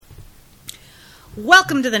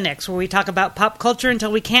Welcome to the Nix, where we talk about pop culture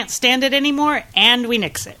until we can't stand it anymore, and we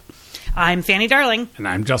nix it. I'm Fanny Darling. And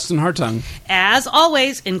I'm Justin Hartung. As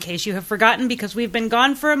always, in case you have forgotten because we've been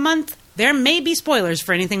gone for a month, there may be spoilers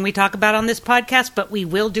for anything we talk about on this podcast, but we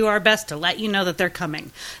will do our best to let you know that they're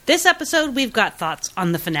coming. This episode, we've got thoughts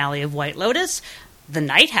on the finale of White Lotus, The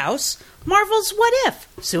Night House, Marvel's What If,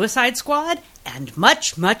 Suicide Squad, and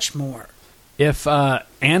much, much more. If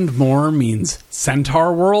and more means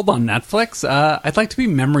Centaurworld on Netflix, I'd like to be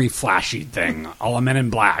memory flashy thing, a la Men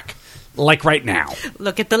in Black. Like right now.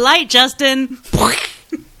 Look at the light, Justin.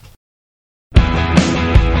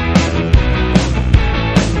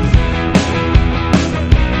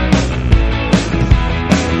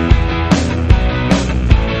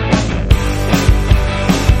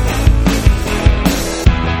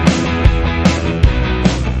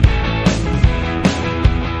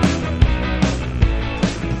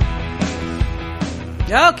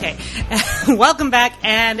 Okay, welcome back,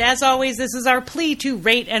 and as always, this is our plea to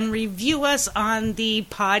rate and review us on the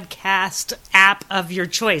podcast app of your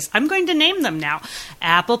choice. I'm going to name them now.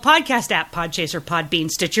 Apple Podcast app, Podchaser, Podbean,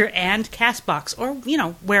 Stitcher, and CastBox, or,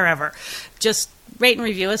 wherever. Just rate and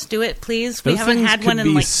review us. Do it, please. Those haven't had one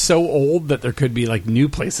in so old that there could be new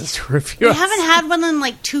places to review us. We haven't had one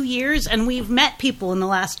in 2 years, and we've met people in the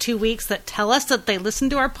last 2 weeks that tell us that they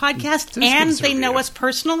listen to our podcast and they know us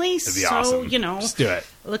personally. It'd be awesome. Just do it.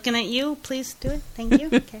 Looking at you, please do it. Thank you.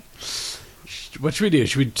 Okay. What should we do?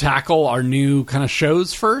 Should we tackle our new kind of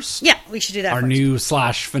shows first? Yeah, we should do that Our first. new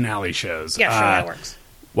 /finale shows. Yeah, sure, that works.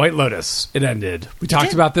 White Lotus. It ended. We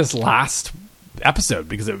talked about this last episode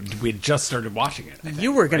because we had just started watching it.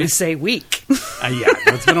 You were going to say week. Yeah,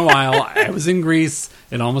 it's been a while. I was in Greece.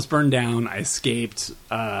 It almost burned down. I escaped.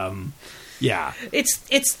 Yeah.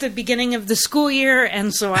 It's the beginning of the school year,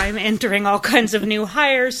 and so I'm entering all kinds of new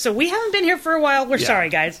hires. So we haven't been here for a while. We're sorry,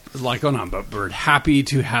 guys. There's a lot going on, but we're happy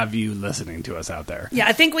to have you listening to us out there. Yeah,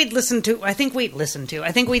 I think we'd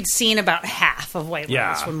seen about half of White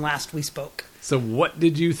Lotus when last we spoke. So what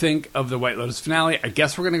did you think of the White Lotus finale? I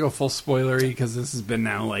guess we're going to go full spoilery because this has been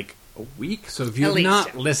now a week. So if you have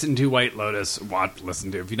not listened to White Lotus,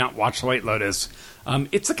 if you've not watched White Lotus,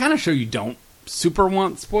 it's the kind of show you don't super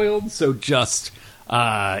want spoiled. So just,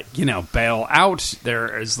 bail out.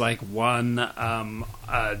 There is one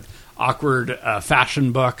awkward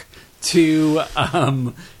fashion book, 2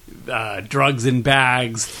 drugs in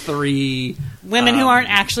bags, 3 women who aren't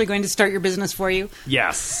actually going to start your business for you.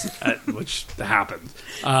 Yes, which happened.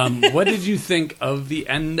 What did you think of the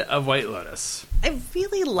end of White Lotus? I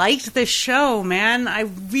really liked this show, man. I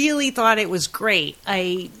really thought it was great.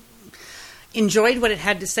 I enjoyed what it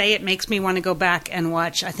had to say. It makes me want to go back and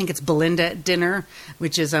watch, I think it's Belinda at Dinner,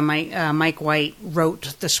 which is Mike White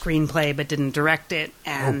wrote the screenplay but didn't direct it.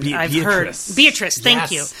 And I've heard Beatrice,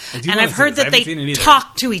 thank you. And I've heard that they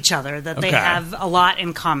talk to each other, that they have a lot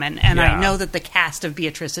in common. And I know that the cast of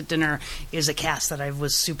Beatrice at Dinner is a cast that I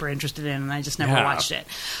was super interested in, and I just never watched it.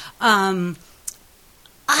 I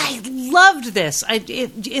loved this.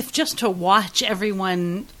 If just to watch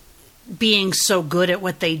everyone being so good at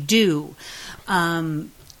what they do.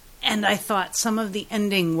 And I thought some of the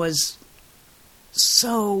ending was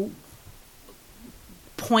so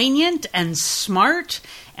poignant and smart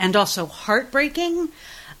and also heartbreaking.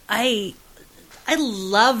 I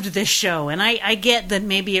loved this show, and I get that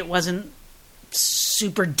maybe it wasn't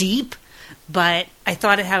super deep, but I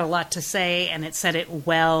thought it had a lot to say, and it said it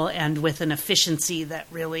well and with an efficiency that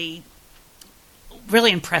really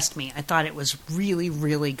impressed me. I thought it was really,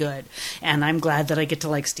 really good. And I'm glad that I get to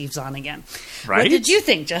like Steve Zahn again. Right? What did you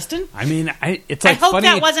think, Justin? I mean, I hope funny.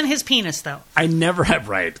 That wasn't his penis, though. I never have,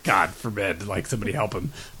 right. God forbid, somebody help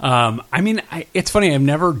him. It's funny. I've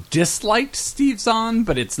never disliked Steve Zahn,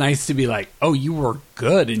 but it's nice to be oh, you were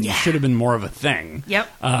good and you should have been more of a thing. Yep.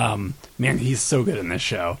 Man, he's so good in this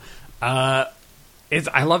show. I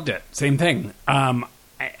loved it. Same thing.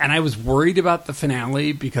 And I was worried about the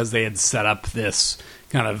finale because they had set up this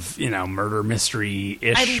kind of, murder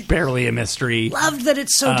mystery-ish, barely a mystery. Loved that it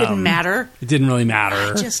didn't matter. It didn't really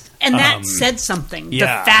matter. That said something.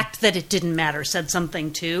 Yeah. The fact that it didn't matter said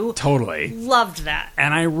something, too. Totally. Loved that.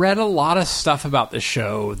 And I read a lot of stuff about the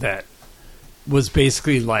show that was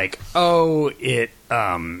basically it,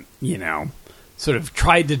 sort of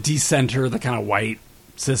tried to decenter the kind of white,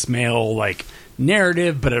 cis male,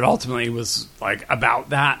 narrative, but it ultimately was about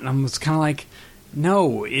that, and I was kind of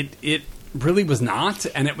no, it really was not,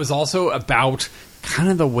 and it was also about kind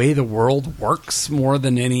of the way the world works more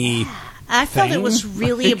than any I felt it was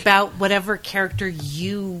really about whatever character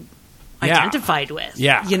you identified with.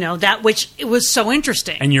 Yeah. That which it was so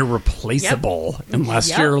interesting. And you're replaceable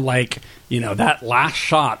unless you're like, that last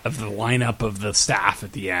shot of the lineup of the staff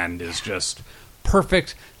at the end is just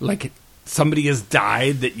perfect. Like somebody has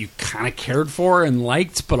died that you kind of cared for and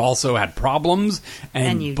liked, but also had problems.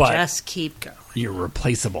 And you just keep going. You're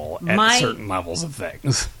replaceable at certain levels of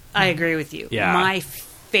things. I agree with you. Yeah. My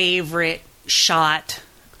favorite shot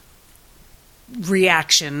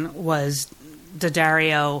reaction was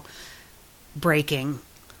Daddario breaking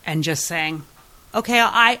and just saying, okay,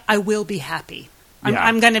 I will be happy.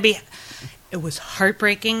 I'm going to be. It was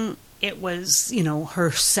heartbreaking. It was,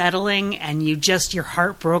 her settling, and your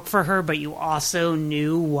heart broke for her, but you also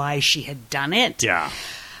knew why she had done it. Yeah.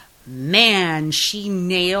 Man, she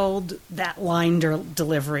nailed that line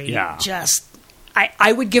delivery. Yeah.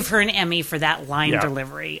 I would give her an Emmy for that line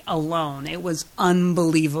delivery alone. It was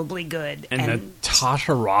unbelievably good. And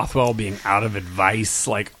Natasha Rothwell being out of advice,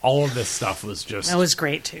 like all of this stuff was just... That was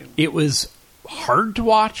great, too. It was hard to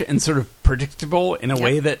watch and sort of predictable in a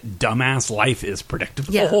way that dumbass life is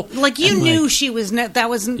predictable. Yeah. Like you knew she was...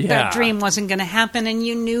 that dream wasn't going to happen, and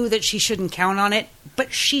you knew that she shouldn't count on it,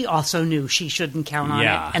 but she also knew she shouldn't count on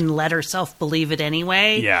it and let herself believe it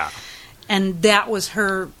anyway. Yeah. And that was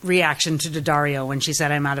her reaction to Daddario when she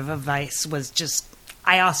said, I'm out of advice, was just,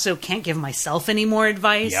 I also can't give myself any more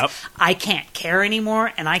advice. Yep. I can't care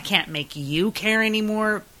anymore, and I can't make you care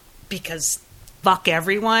anymore because fuck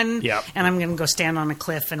everyone. Yep. And I'm going to go stand on a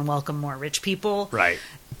cliff and welcome more rich people. Right.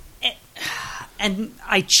 And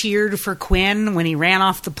I cheered for Quinn when he ran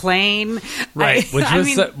off the plane. Right.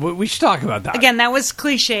 We should talk about that. Again, that was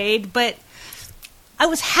cliched, but... I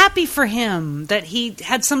was happy for him that he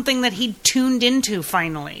had something that he tuned into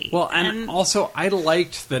finally. Well, and also I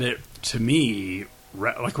liked that it, to me,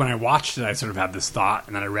 like when I watched it, I sort of had this thought,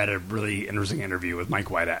 and then I read a really interesting interview with Mike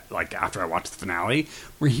White after I watched the finale,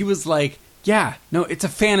 where he was like, yeah, no, it's a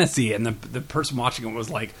fantasy. And the person watching it was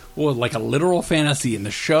like, well, like a literal fantasy in the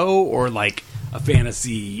show or like a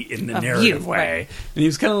fantasy in the narrative way. Right. And he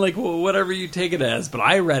was kind of like, well, whatever you take it as. But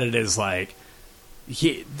I read it as like,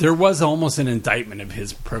 there was almost an indictment of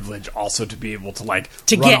his privilege also to be able to run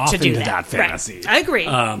off into that fantasy. Right. I agree.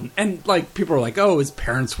 And like people are like, oh, his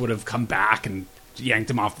parents would have come back and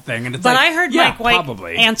yanked him off the thing. And it's I heard Mike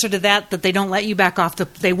White answer to that they don't let you back off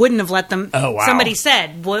they wouldn't have let them. Oh, wow. Somebody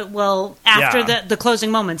said, well, after the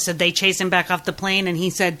closing moments, said they chase him back off the plane, and he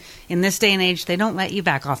said, in this day and age, they don't let you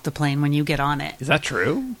back off the plane when you get on it. Is that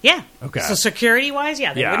true? Yeah. Okay. So security-wise, they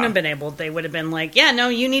wouldn't have been able, they would have been like, yeah, no,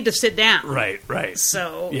 you need to sit down. Right.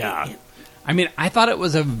 So. Yeah. I mean, I thought it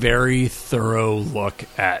was a very thorough look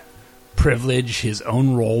at privilege, his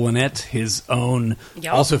own role in it, his own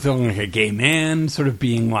also feeling like a gay man, sort of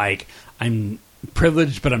being like, I'm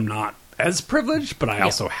privileged, but I'm not as privileged, but I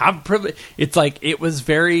also have privilege. It's like, it was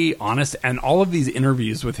very honest, and all of these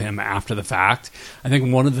interviews with him after the fact, I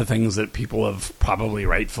think one of the things that people have probably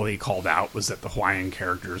rightfully called out was that the Hawaiian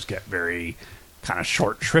characters get very kind of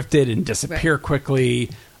short-shrifted and disappear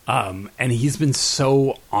quickly, and he's been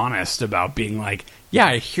so honest about being like, yeah,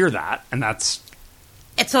 I hear that, and that's...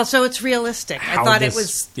 It's realistic. I thought it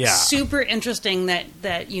was super interesting that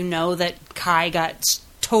that Kai got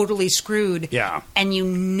totally screwed. Yeah. And you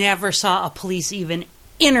never saw a police even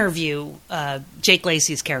interview Jake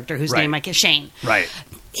Lacey's character, whose name I can Shane. Right.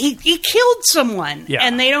 He killed someone. Yeah.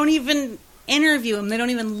 And they don't even interview him. They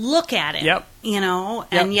don't even look at it. Yep.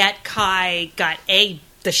 And yet Kai got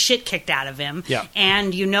the shit kicked out of him. Yep.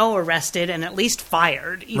 And arrested and at least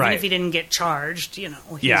fired. Even if he didn't get charged,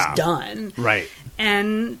 he's done. Right.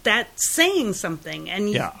 And that's saying something. And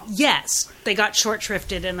yes, they got short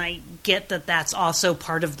shrifted, and I get that that's also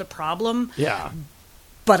part of the problem. Yeah.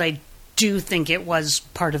 But I do think it was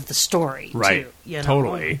part of the story, right. too.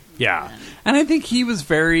 Totally. Yeah. And I think he was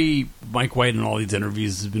Mike White in all these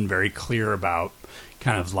interviews has been very clear about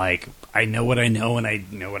kind of like, I know what I know and I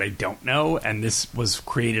know what I don't know, and this was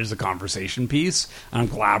created as a conversation piece. And I'm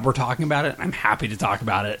glad we're talking about it. I'm happy to talk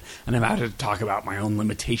about it, and I'm happy to talk about my own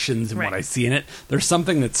limitations and what I see in it. There's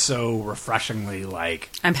something that's so refreshingly like...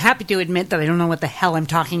 I'm happy to admit that I don't know what the hell I'm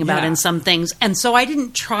talking about in some things, and so I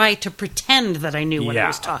didn't try to pretend that I knew what I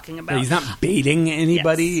was talking about. He's not baiting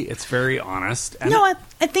anybody. It's very honest. And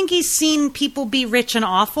I think he's seen people be rich and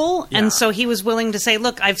awful, and so he was willing to say,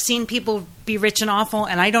 look, I've seen people be rich and awful,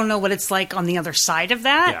 and I don't know what it's like on the other side of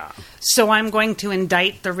that. Yeah. So I'm going to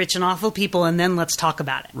indict the rich and awful people, and then let's talk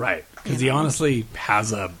about it. Right. Because he honestly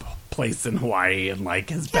has a place in Hawaii and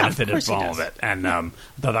has benefited from all of it. And I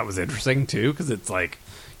thought that was interesting, too, because it's like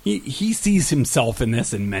he sees himself in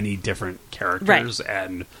this in many different characters,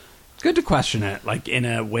 and good to question it, in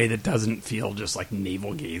a way that doesn't feel just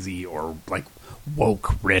navel-gazy or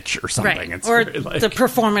woke rich or something. Right. It's Or very, like, the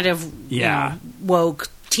performative, Yeah. woke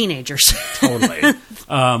teenagers. totally.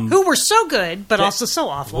 Who were so good, but also so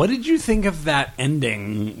awful. What did you think of that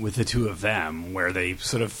ending with the two of them, where they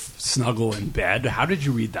sort of snuggle in bed? How did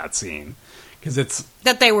you read that scene? Because it's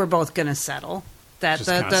that they were both going to settle. That just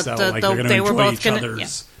kind of settle, like they're going to they were enjoy both each going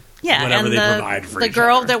other's and whatever they provide for the each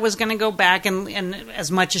girl other. that was going to go back, and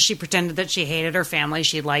as much as she pretended that she hated her family,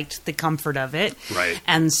 she liked the comfort of it. Right.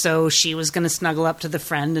 And so she was going to snuggle up to the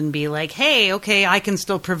friend and be like, hey, okay, I can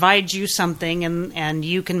still provide you something, and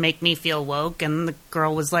you can make me feel woke. And the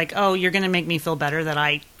girl was like, oh, you're going to make me feel better that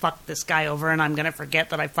I fucked this guy over, and I'm going to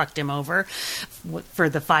forget that I fucked him over for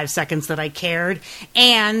the 5 seconds that I cared.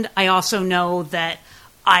 And I also know that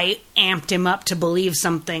I amped him up to believe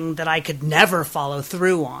something that I could never follow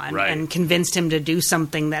through on, Right. and convinced him to do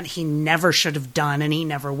something that he never should have done and he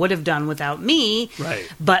never would have done without me. Right.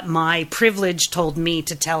 But my privilege told me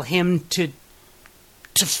to tell him to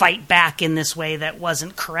fight back in this way that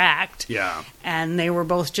wasn't correct. Yeah. And they were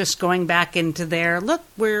both just going back into their, look,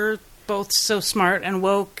 we're both so smart and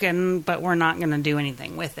woke, but we're not going to do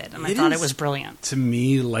anything with it. And I thought it was brilliant. To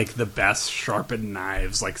me, like the best sharpened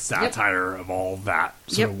knives, like satire of all that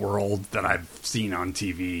sort of world that I've seen on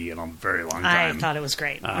TV in a very long time. I thought it was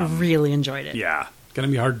great. I really enjoyed it. Yeah. Going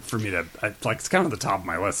to be hard for me to, it's kind of the top of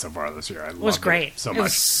my list so far this year. It was great. So it much.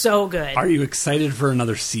 was so good. Are you excited for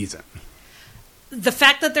another season? The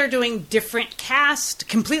fact that they're doing different cast,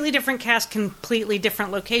 completely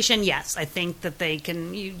different location, yes. I think that they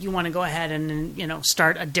can, you want to go ahead and,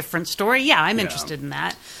 start a different story. Yeah, I'm interested in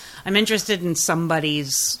that. I'm interested in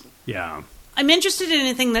somebody's... Yeah. I'm interested in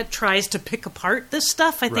anything that tries to pick apart this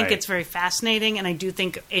stuff. I think Right. it's very fascinating, and I do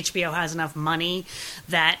think HBO has enough money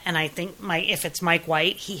and I think if it's Mike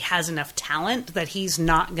White, he has enough talent that he's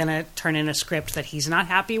not going to turn in a script that he's not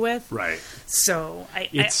happy with. Right. So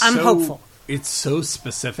I'm hopeful. It's so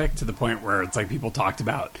specific to the point where it's like people talked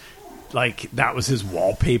about, like, that was his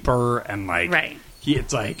wallpaper, and like, Right.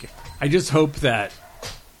 It's like, I just hope that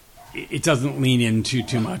it doesn't lean into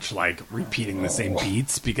too much like repeating the same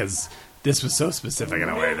beats, because this was so specific in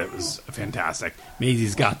a way that was fantastic.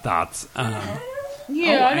 Maisie's got thoughts. I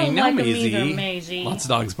don't like them either, Maisie. Lots of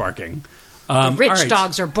dogs barking. The rich all right.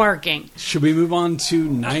 dogs are barking. Should we move on to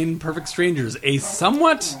 9 Perfect Strangers, a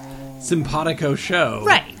somewhat simpatico show,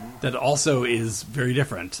 Right. that also is very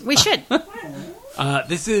different. We should.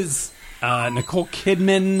 This is Nicole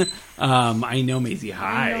Kidman. I know, Maisie.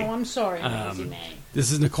 Hi. No, I'm sorry, Maisie May. This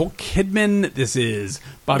is Nicole Kidman. This is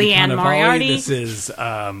Bobby Leanne Cannavale. Moriarty. This is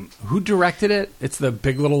who directed it? It's the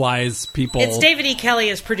Big Little Lies people. It's David E. Kelly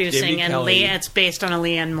is producing, David E. and Kelly. It's based on a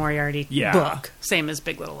Leanne Moriarty book, same as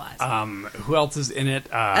Big Little Lies. Who else is in it?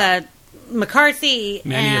 McCarthy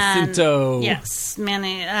Manny and Jacinto. Yes,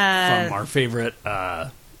 Manny. From our favorite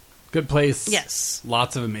Good Place. Yes.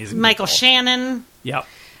 Lots of amazing Michael people. Shannon. Yep.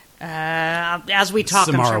 As we talk,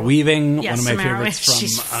 Samara Weaving, yes, one of my Samara, favorites from...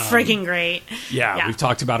 she's freaking great. Yeah, we've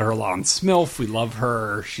talked about her a lot on Smilf. We love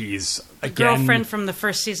her. She's, again... girlfriend from the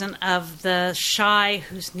first season of The Shy,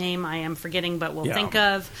 whose name I am forgetting, but we'll think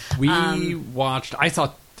of. We watched... I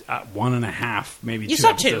saw 1.5, maybe you 2 saw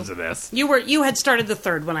episodes 2. of this. You had started the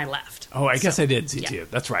third when I left. Oh, I guess I did see 2.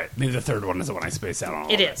 That's right. Maybe the third one is the one I spaced out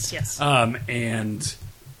on. It is, yes. And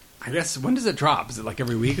I guess, when does it drop? Is it like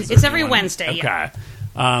every week? It's every Wednesday, okay.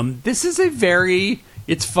 yeah. This is a very...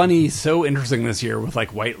 It's funny, so interesting this year with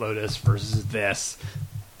like White Lotus versus this.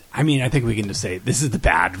 I mean, I think we can just say this is the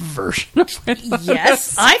bad version of White Lotus.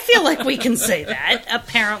 Yes, I feel like we can say that.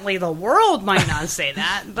 Apparently the world might not say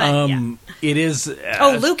that, but yeah. It is...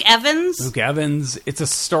 Luke Evans? Luke Evans. It's a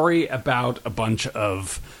story about a bunch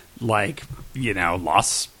of, like,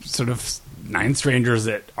 lost sort of 9 strangers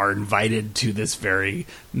that are invited to this very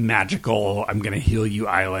magical I'm going to heal you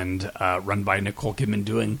island run by Nicole Kidman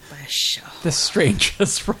doing the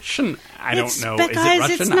strangest Russian. I don't know. Is it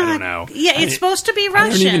Russian? I don't know. Yeah, it's supposed to be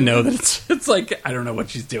Russian. I don't even know that it's like, I don't know what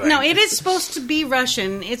she's doing. No, it is supposed to be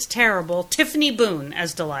Russian. It's terrible. Tiffany Boone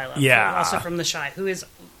as Delilah. Yeah. Also from The Shy, who is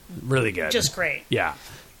really good. just great. Yeah.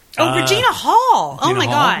 Regina Hall. Oh my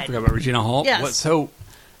God. I forgot about Regina Hall. Yes. I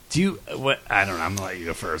don't know. I'm going to let you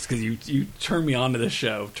go first because you turned me on to this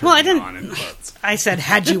show. I didn't. I said,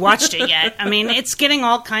 had you watched it yet? I mean, it's getting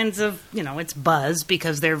all kinds of, it's buzz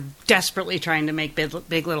because they're desperately trying to make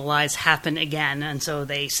Big Little Lies happen again. And so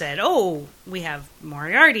they said, we have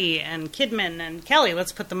Moriarty and Kidman and Kelly.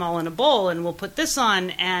 Let's put them all in a bowl and we'll put this on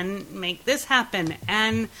and make this happen.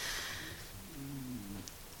 And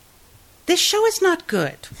this show is not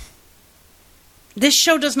good. This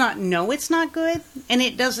show does not know it's not good, and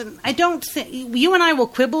it doesn't... You and I will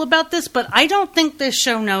quibble about this, but I don't think this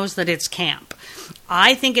show knows that it's camp.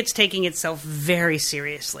 I think it's taking itself very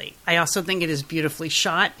seriously. I also think it is beautifully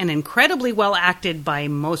shot and incredibly well acted by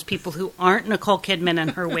most people who aren't Nicole Kidman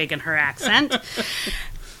and her wig and her accent.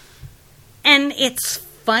 And it's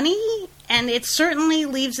funny, and it certainly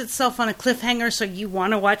leaves itself on a cliffhanger, so you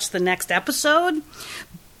want to watch the next episode.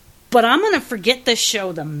 But I'm going to forget this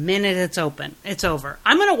show the minute it's over.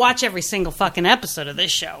 I'm going to watch every single fucking episode of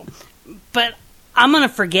this show, but I'm going to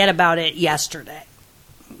forget about it yesterday.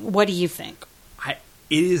 What do you think?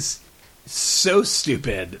 It is so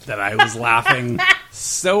stupid that I was laughing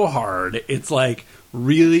so hard. It's like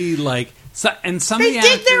really like, and some they of the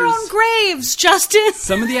actors dig their own graves, Justin.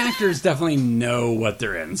 Some of the actors definitely know what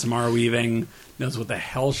they're in. Samara Weaving knows what the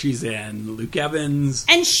hell she's in. Luke Evans,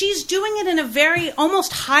 and she's doing it in a very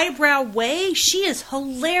almost highbrow way. She is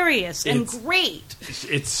hilarious and great.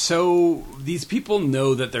 It's so these people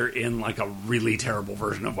know that they're in like a really terrible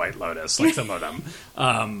version of White Lotus, like some of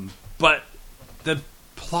them. But the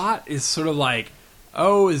plot is sort of like,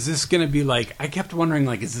 oh, is this going to be like... I kept wondering,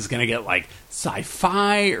 like, is this going to get, like,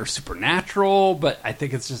 sci-fi or supernatural? But I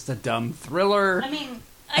think it's just a dumb thriller. I mean,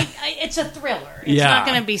 it's a thriller. It's not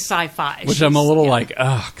going to be sci-fi. Which I'm a little like,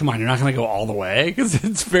 oh, come on, you're not going to go all the way? Because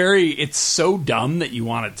it's so dumb that you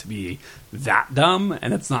want it to be that dumb,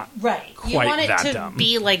 and it's not quite that dumb. You want it to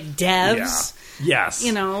be like Devs. Yeah. Yes.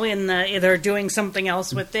 You know, they're doing something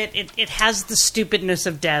else with it. It has the stupidness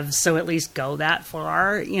of Devs, so at least go that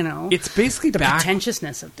far, you know. It's basically the back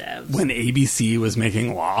pretentiousness of Devs. When ABC was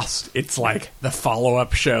making Lost, it's like the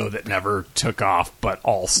follow-up show that never took off, but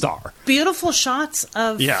all-star. Beautiful shots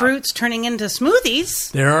of fruits turning into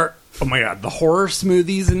smoothies. There are... Oh my god, the horror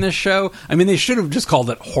smoothies in this show. I mean, they should have just called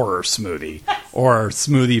it horror smoothie or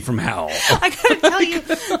smoothie from hell. I gotta tell you,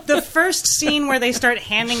 the first scene where they start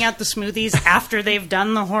handing out the smoothies after they've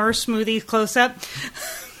done the horror smoothie close up,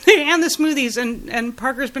 they hand the smoothies, and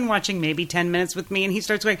Parker's been watching maybe 10 minutes with me, and he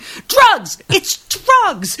starts going, drugs! It's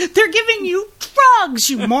drugs! They're giving you drugs,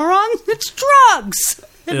 you moron! It's drugs!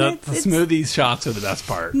 The smoothie shots are the best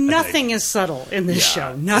part. Nothing is subtle in this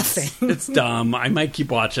show. Nothing. It's dumb. I might keep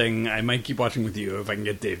watching. With you. If I can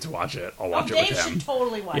get Dave to watch it, I'll watch it with him. Dave should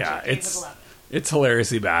totally watch it. It's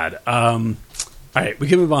hilariously bad. All right, we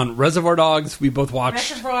can move on. Reservoir Dogs. We both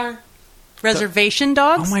watched. Reservation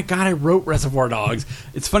Dogs? Oh my god, I wrote Reservoir Dogs.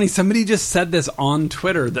 It's funny, somebody just said this on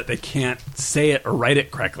Twitter that they can't say it or write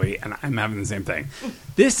it correctly, and I'm having the same thing.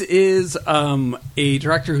 This is a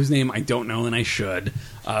director whose name I don't know, and I should,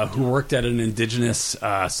 who worked at an indigenous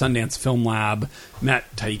Sundance film lab,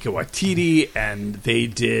 met Taika Waititi, and they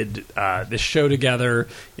did this show together.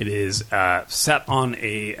 It is set on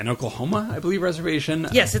an Oklahoma, I believe, reservation.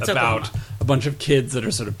 Yes, it's about Oklahoma. A bunch of kids that are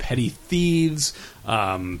sort of petty thieves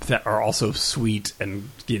that are also sweet and,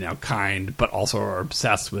 you know, kind, but also are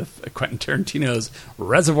obsessed with Quentin Tarantino's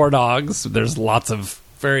Reservoir Dogs. There's lots of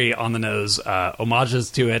very on-the-nose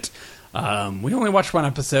homages to it. We only watched one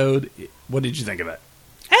episode. What did you think of it?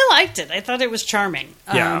 I liked it. I thought it was charming.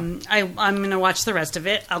 Yeah. I'm going to watch the rest of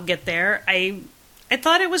it. I'll get there. I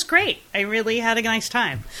thought it was great. I really had a nice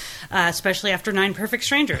time, especially after 9 Perfect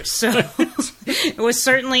Strangers. So it was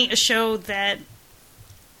certainly a show that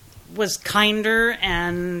was kinder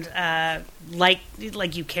and like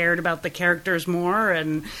you cared about the characters more.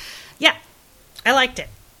 And yeah, I liked it.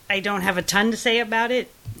 I don't have a ton to say about it.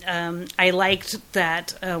 I liked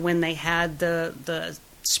that when they had the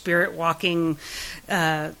spirit walking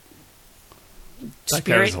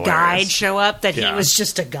spirit guide show up, that he was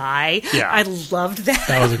just a guy. Yeah. I loved that.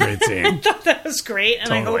 That was a great scene. I thought that was great, and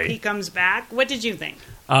totally. I hope he comes back. What did you think?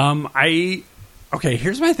 Okay,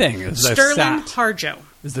 here's my thing. Sterling Harjo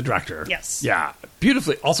is the director. Yes. Yeah.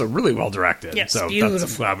 Beautifully, also really well directed. Yes, so beautiful.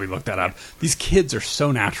 I'm glad we looked that up. These kids are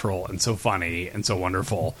so natural and so funny and so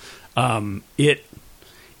wonderful.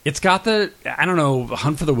 It's got the, I don't know,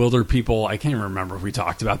 Hunt for the Wilder People. I can't even remember if we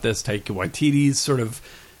talked about this. Taika Waititi's sort of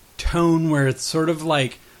tone where it's sort of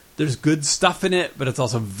like there's good stuff in it, but it's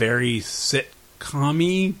also very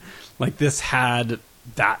sitcom-y. Like this had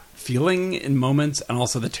that feeling in moments, and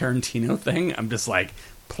also the Tarantino thing. I'm just like,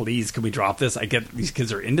 please, can we drop this? I get these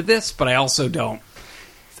kids are into this, but I also don't.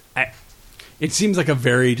 It seems like a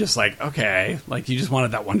very just like, okay, like you just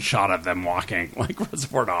wanted that one shot of them walking like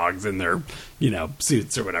Reservoir Dogs in their, you know,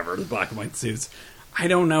 suits or whatever, the black and white suits. I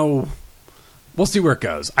don't know. We'll see where it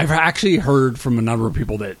goes. I've actually heard from a number of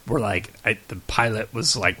people that were like, the pilot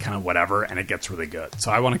was like kind of whatever, and it gets really good.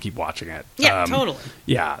 So I want to keep watching it. Yeah, totally.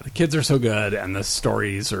 Yeah, the kids are so good, and the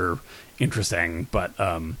stories are interesting, but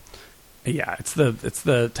yeah, it's the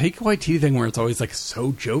Taika Waititi thing where it's always like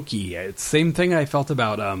so jokey. It's the same thing I felt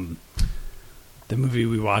about the movie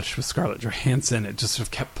we watched with Scarlett Johansson, it just sort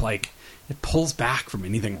of kept like, it pulls back from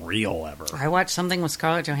anything real ever. I watched something with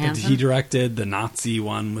Scarlett Johansson. He directed the Nazi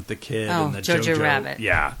one with the kid and the Jojo Rabbit.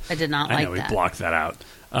 Yeah. I did not like that. I know, we blocked that out.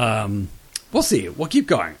 We'll see. We'll keep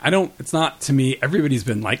going. It's not, to me, everybody's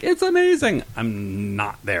been like, it's amazing. I'm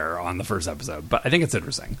not there on the first episode, but I think it's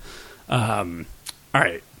interesting. All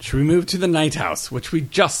right. Should we move to The Night House, which we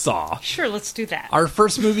just saw? Sure, let's do that. Our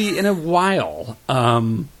first movie in a while.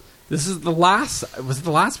 This is the last... Was it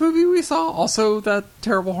the last movie we saw? Also that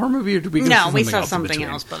terrible horror movie? Or did we go No, we saw something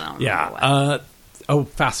else, but I don't remember what.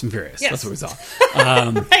 Fast and Furious. Yes. That's what we saw.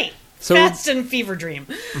 Right. So, Fast and Fever Dream.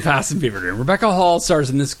 Fast and Fever Dream. Rebecca Hall stars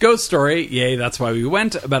in this ghost story, yay, that's why we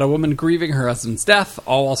went, about a woman grieving her husband's death,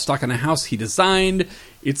 all while stuck in a house he designed.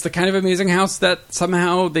 It's the kind of amazing house that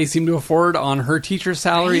somehow they seem to afford on her teacher's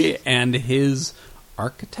salary and his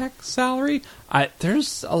architect's salary.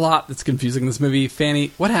 There's a lot that's confusing in this movie.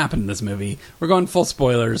 Fanny, what happened in this movie? We're going full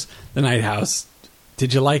spoilers. The Night House.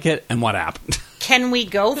 Did you like it? And what happened? Can we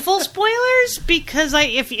go full spoilers? Because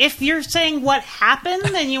if you're saying what happened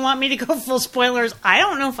and you want me to go full spoilers, I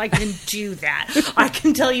don't know if I can do that. I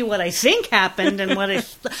can tell you what I think happened and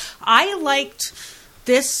I liked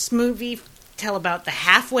this movie till about the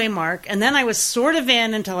halfway mark, and then I was sort of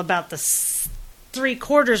in until about the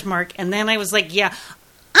 3/4 mark, and then I was like, yeah,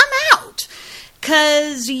 I'm out.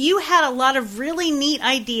 Because you had a lot of really neat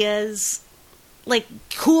ideas, like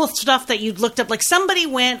cool stuff that you'd looked up. Like somebody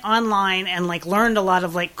went online and like learned a lot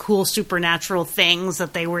of like cool supernatural things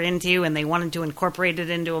that they were into and they wanted to incorporate it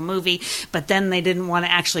into a movie, but then they didn't want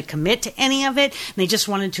to actually commit to any of it. And they just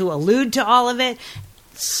wanted to allude to all of it.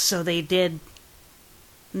 So they did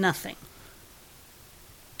nothing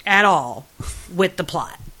at all with the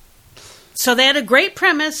plot. So they had a great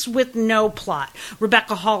premise with no plot.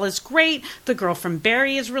 Rebecca Hall is great. The girl from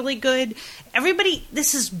Barry is really good. Everybody,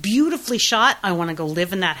 this is beautifully shot. I want to go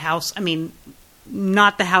live in that house. I mean,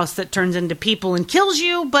 not the house that turns into people and kills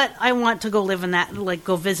you, but I want to go live in that, like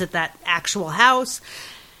go visit that actual house.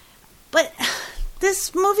 But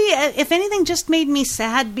this movie, if anything, just made me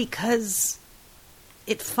sad because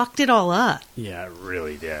it fucked it all up. Yeah, it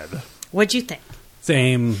really did. What'd you think?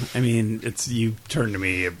 Same. I mean, you turned to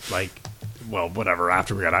me like, well, whatever,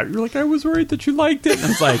 after we got out, you're like, I was worried that you liked it.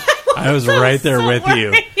 And it's like, I was right there with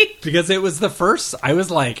you. Because it was the first, I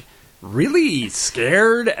was like, really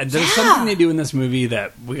scared. And there's something they do in this movie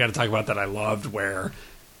that we got to talk about that I loved, where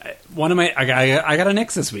I got a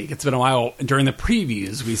nix this week. It's been a while. During the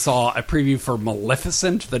previews, we saw a preview for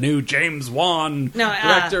Maleficent, the new James Wan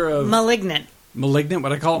director of... Malignant,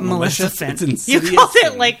 what I call it? Malicious? It's Insidious. You called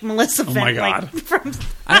it like Maleficent. Oh my God.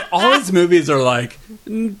 Like, all his movies are like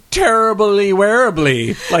terribly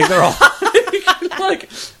wearably. Like they're all like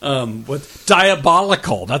with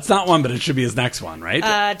Diabolical. That's not one, but it should be his next one, right?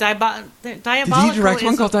 Diabolical. Did he direct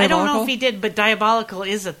one called Diabolical? I don't know if he did, but Diabolical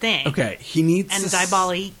is a thing. Okay, he needs and to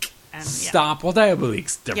Diabolique. Stop. Well,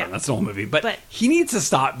 Diabolique's different. Yeah. That's the whole movie. But he needs to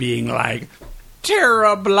stop being like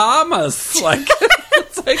Terriblamus. Like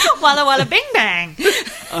it's like Walla Walla Bing Bang.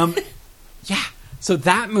 Yeah. So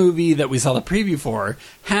that movie that we saw the preview for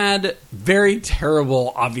had very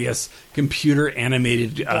terrible, obvious computer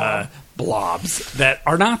animated blobs that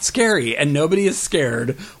are not scary, and nobody is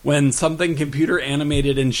scared when something computer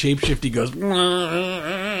animated and shapeshifty goes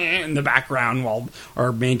in the background while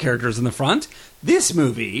our main character is in the front. This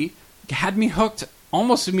movie had me hooked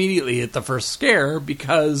almost immediately at the first scare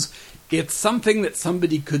because it's something that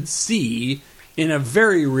somebody could see in a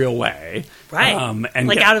very real way. Right. And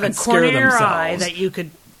like out of the corner of your eye that you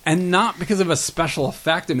could... And not because of a special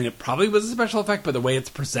effect. I mean, it probably was a special effect, but the way it's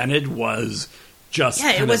presented was just...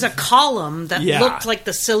 Yeah, it was a column that looked like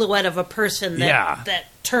the silhouette of a person that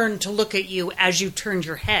turned to look at you as you turned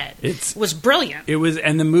your head. It was brilliant. It was,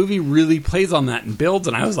 and the movie really plays on that and builds,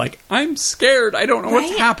 and I was like, I'm scared. I don't know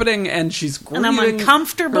what's happening, and she's grieving and I'm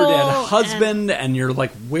uncomfortable, her dead husband, and you're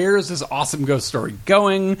like, where's this awesome ghost story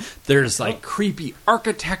going? There's like creepy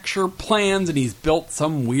architecture plans, and he's built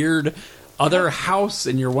some weird other house,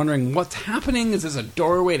 and you're wondering what's happening. Is this a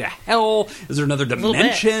doorway to hell? Is there another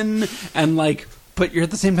dimension? And like, but you're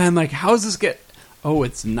at the same time like, how does this get... Oh,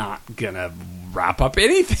 it's not gonna wrap up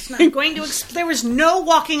anything. It's not going to... There was no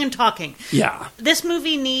walking and talking. Yeah. This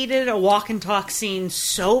movie needed a walk and talk scene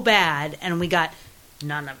so bad, and we got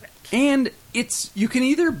none of it. And you can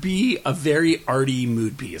either be a very arty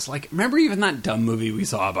mood piece. Like, remember even that dumb movie we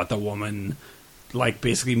saw about the woman, like,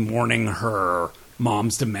 basically mourning her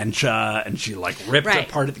mom's dementia, and she like ripped it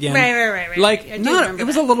apart at the end. Right. Like, It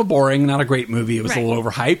was a little boring, not a great movie. It was a little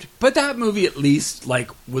Right. overhyped, but that movie at least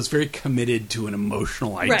like was very committed to an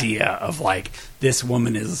emotional idea of like this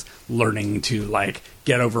woman is learning to like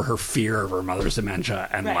get over her fear of her mother's dementia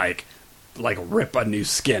and like rip a new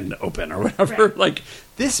skin open or whatever. Right. Like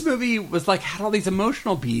this movie was like had all these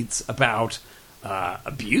emotional beats about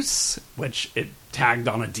abuse, which it tagged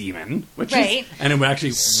on a demon, which is, and it actually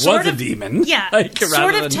was a demon. Yeah, like,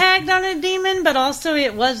 sort of tagged on a demon, but also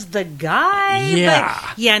it was the guy.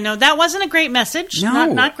 Yeah, but, no, that wasn't a great message.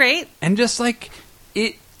 No, not great. And just like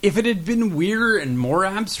it, if it had been weirder and more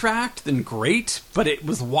abstract, then great. But it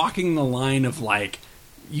was walking the line of like.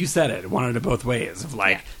 You said it. Wanted it both ways. Of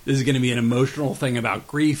like, this is going to be an emotional thing about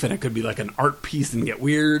grief, and it could be like an art piece and get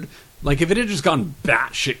weird. Like, if it had just gone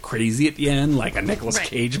batshit crazy at the end, like a Nicolas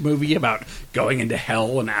Cage movie about going into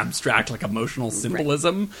hell and abstract, like, emotional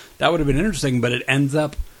symbolism, that would have been interesting. But it ends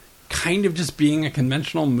up kind of just being a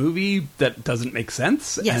conventional movie that doesn't make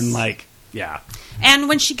sense. Yes. And, like, And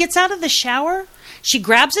when she gets out of the shower, she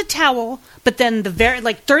grabs a towel, but then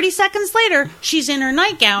 30 seconds later, she's in her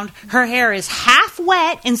nightgown. Her hair is half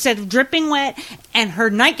wet instead of dripping wet, and her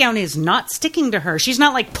nightgown is not sticking to her. She's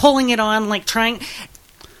not, like, pulling it on, like, trying...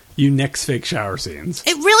 You nix fake shower scenes.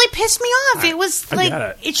 It really pissed me off. It was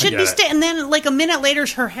like it should be and then like a minute later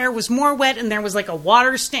her hair was more wet and there was like a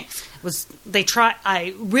water stain.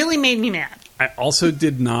 I really made me mad. I also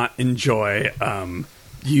did not enjoy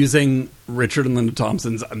using Richard and Linda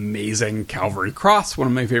Thompson's amazing Calvary Cross, one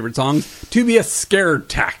of my favorite songs, to be a scare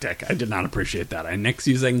tactic. I did not appreciate that. I nix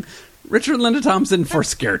using Richard and Linda Thompson for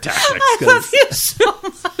scare tactics. I love you so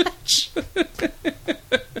much.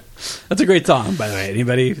 That's a great song, by the way.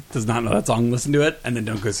 Anybody does not know that song, listen to it, and then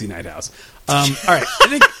don't go see Night House. All right,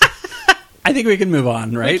 I think we can move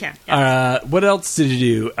on, right? We can, yes. What else did you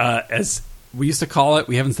do? As we used to call it,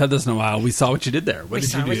 we haven't said this in a while, we saw what you did there. What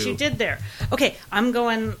did you do? We saw what you did there. Okay, I'm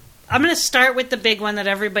going to start with the big one that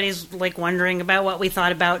everybody's like wondering about what we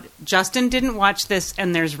thought about. Justin didn't watch this,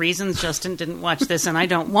 and there's reasons Justin didn't watch this, and I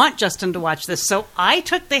don't want Justin to watch this. So I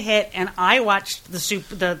took the hit, and I watched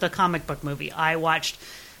the comic book movie. I watched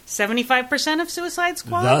 75% of Suicide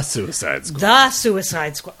Squad? The Suicide Squad. The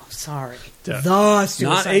Suicide Squad. Sorry. The Suicide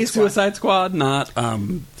Squad. Not a Suicide Squad, not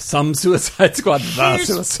some Suicide Squad. Here's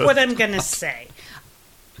Suicide Squad. what I'm going to say.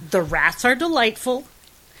 The rats are delightful.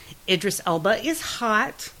 Idris Elba is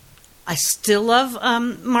hot. I still love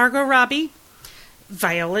Margot Robbie.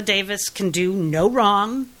 Viola Davis can do no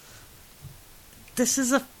wrong. This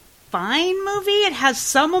is a fine movie. It has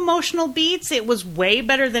some emotional beats. It was way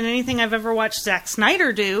better than anything I've ever watched Zack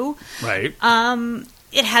Snyder do. Right.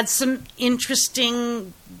 It had some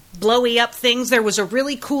interesting blowy up things. There was a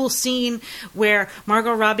really cool scene where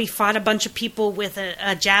Margot Robbie fought a bunch of people with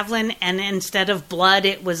a javelin, and instead of blood,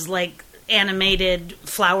 it was like animated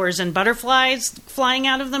flowers and butterflies flying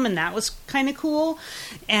out of them, and that was kind of cool.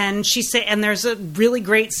 And and there's a really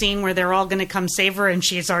great scene where they're all going to come save her, and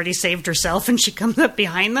she's already saved herself, and she comes up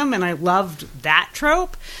behind them, and I loved that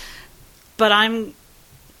trope. But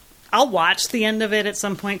I'll watch the end of it at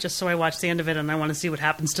some point, just so I watch the end of it, and I want to see what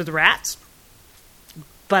happens to the rats.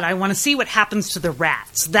 But I want to see what happens to the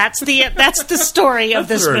rats. That's the story of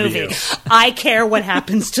this movie. I care what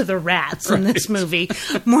happens to the rats in this movie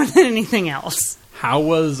more than anything else. How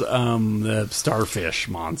was the starfish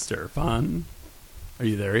monster? Fun? Are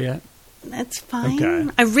you there yet? That's fine.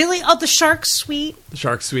 Okay. The shark's sweet. The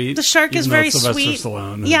shark's sweet? The shark is very sweet.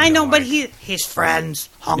 Stallone, yeah, I know, but he's friends,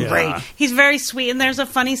 hungry. Yeah. He's very sweet, and there's a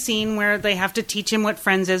funny scene where they have to teach him what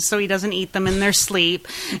friends is so he doesn't eat them in their sleep.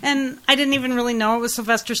 And I didn't even really know it was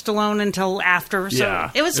Sylvester Stallone until after. So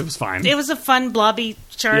yeah, it was fine. It was a fun blobby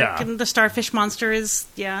shark, and the starfish monster it's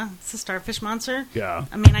a starfish monster. Yeah.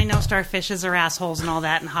 I mean, I know starfishes are assholes and all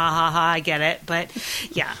that, and ha ha ha, I get it, but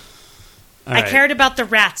yeah. I cared about the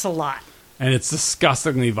rats a lot. And it's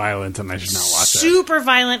disgustingly violent, and I should not watch it. Super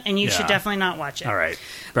violent, and you should definitely not watch it. All right.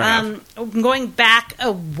 Fair enough. I'm going back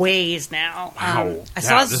a ways now. Wow. I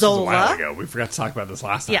saw this Zola. Was a while ago. We forgot to talk about this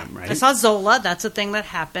last time, right? I saw Zola. That's a thing that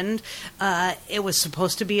happened. It was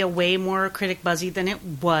supposed to be a way more critic buzzy than it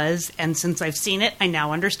was, and since I've seen it, I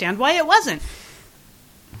now understand why it wasn't.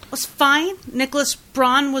 It was fine. Nicholas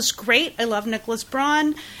Braun was great. I love Nicholas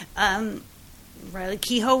Braun. Riley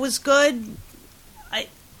Keough was good.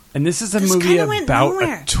 And this is a movie about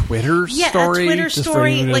a Twitter story? Yeah, a Twitter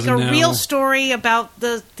story, like a know. real story about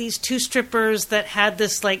these two strippers that had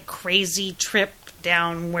this like crazy trip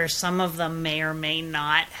down where some of them may or may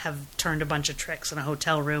not have turned a bunch of tricks in a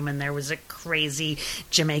hotel room, and there was a crazy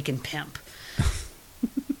Jamaican pimp.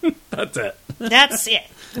 That's it. That's it.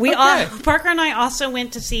 Parker and I also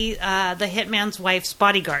went to see The Hitman's Wife's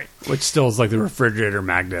Bodyguard. Which still is like the refrigerator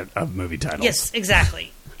magnet of movie titles. Yes,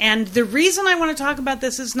 exactly. And the reason I want to talk about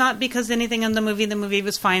this is not because anything in the movie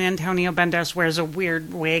was fine. Antonio Banderas wears a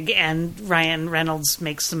weird wig, and Ryan Reynolds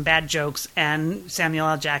makes some bad jokes, and Samuel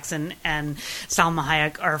L. Jackson and Salma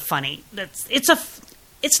Hayek are funny.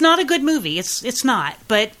 It's not a good movie. It's not,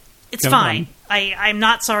 but it's fine. I'm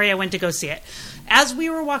not sorry I went to go see it. As we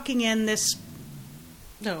were walking in,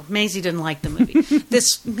 Maisie didn't like the movie.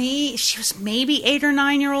 She was maybe 8 or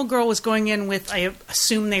 9-year-old girl was going in with, I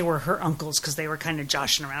assume they were her uncles because they were kind of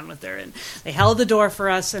joshing around with her. And they held the door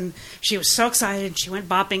for us, and she was so excited. She went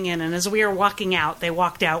bopping in, and as we were walking out, they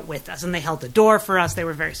walked out with us, and they held the door for us. They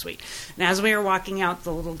were very sweet. And as we were walking out,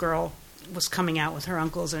 the little girl was coming out with her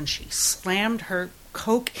uncles, and she slammed her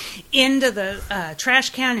Coke into the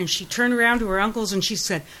trash can, and she turned around to her uncles and she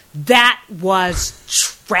said, "That was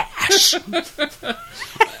trash."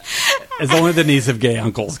 As only the niece of gay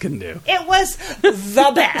uncles can do. It was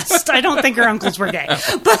the best. I don't think her uncles were gay,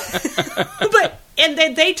 but and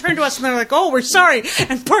they turned to us and they're like, "Oh, we're sorry."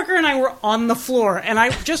 And Parker and I were on the floor, and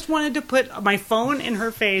I just wanted to put my phone in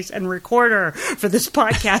her face and record her for this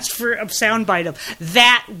podcast for a soundbite of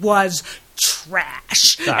 "That was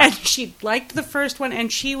trash." And she liked the first one,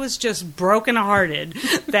 and she was just brokenhearted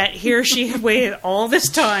that here she had waited all this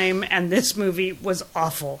time and this movie was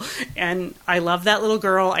awful. And I love that little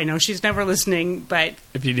girl. I know she's never listening, but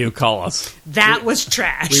if you do, call us. That was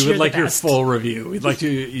trash. We would like your best. full review. We'd like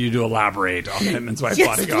you to elaborate on Hitman's Wife, Yes,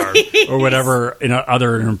 Bodyguard, please. or whatever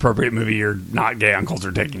other inappropriate movie your not gay uncles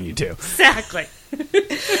are taking you to. Exactly.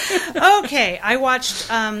 Okay, I watched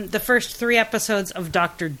the first 3 episodes of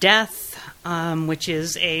Dr. Death, which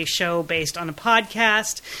is a show based on a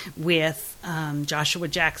podcast with Joshua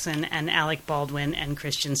Jackson and Alec Baldwin and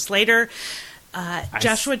Christian Slater.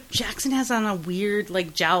 Joshua Jackson has on a weird,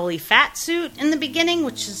 like, jowly fat suit in the beginning,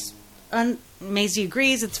 which is, Maisie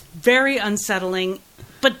agrees, it's very unsettling.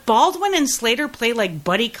 But Baldwin and Slater play like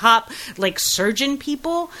buddy cop, like surgeon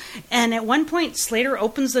people. And at one point, Slater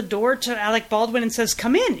opens the door to Alec Baldwin and says,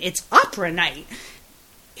 "Come in, it's opera night."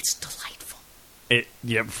 It's delightful.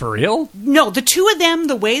 Yeah, for real? No, the two of them,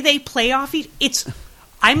 the way they play off each,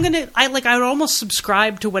 I would almost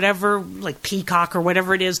subscribe to whatever, like Peacock or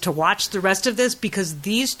whatever it is, to watch the rest of this, because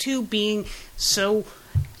these two being so,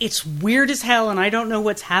 it's weird as hell and I don't know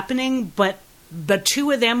what's happening, but the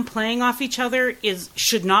two of them playing off each other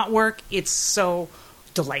should not work. It's so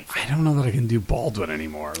delightful. I don't know that I can do Baldwin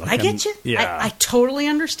anymore. Like, I get you. Yeah. I totally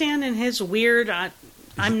understand in his weird,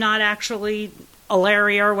 I'm not actually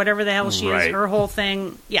Ilaria or whatever the hell she is, her whole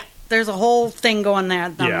thing. Yeah, there's a whole thing going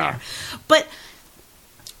there. But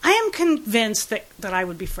I am convinced that I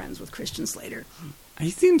would be friends with Christian Slater. He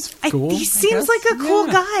seems cool. He seems like a cool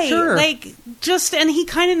guy. Sure. And he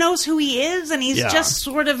kind of knows who he is, and he's just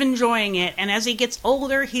sort of enjoying it. And as he gets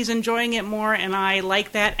older, he's enjoying it more, and I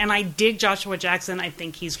like that. And I dig Joshua Jackson. I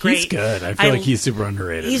think he's great. He's good. I feel like he's super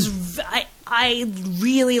underrated. I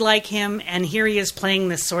really like him, and here he is playing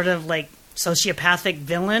this sort of like sociopathic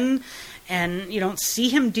villain. And you don't see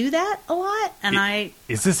him do that a lot. And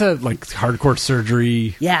is this a like hardcore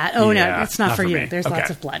surgery? Yeah. Oh no, it's not for you. There's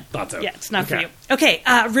lots of blood. Yeah, it's not for you. Okay.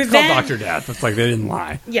 Revenge. It's called Dr. Death. It's like they didn't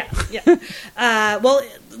lie. Yeah.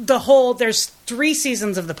 Well, there's 3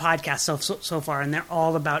 seasons of the podcast so far, and they're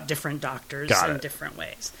all about different doctors in different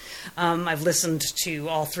ways. I've listened to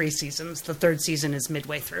all 3 seasons. The 3rd season is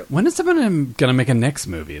midway through. When is someone going to make a next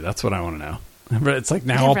movie? That's what I want to know. It's like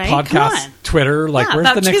now all podcasts, Twitter, where's the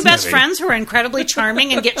next movie? About 2 best friends who are incredibly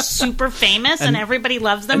charming and get super famous, and everybody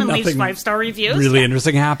loves them and leaves 5-star reviews. Really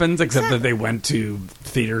interesting happens, except that they went to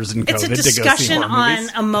theaters in COVID to go see horror movies. It's a discussion on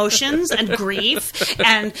emotions and grief,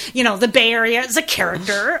 and the Bay Area is a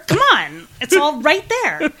character. Come on, it's all right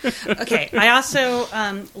there. Okay, I also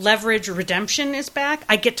Leverage Redemption is back.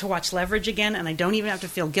 I get to watch Leverage again, and I don't even have to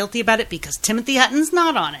feel guilty about it because Timothy Hutton's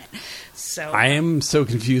not on it. So I am so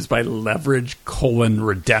confused by Leverage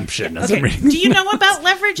Redemption. Okay. Do you know about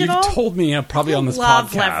Leverage at all? You told me probably on this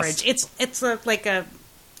love podcast. Leverage. It's like a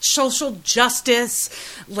social justice,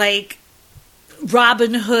 like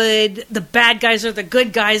Robin Hood. The bad guys are the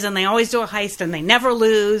good guys, and they always do a heist, and they never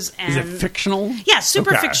lose. And is it fictional? Yeah,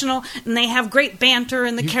 super fictional, and they have great banter,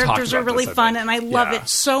 and the characters are really fun, and I love it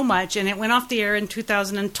so much. And it went off the air in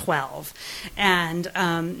 2012, and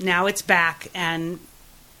now it's back, and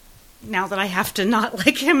now that I have to not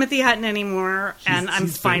like Timothy Hutton anymore, and I'm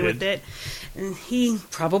fine with it. And he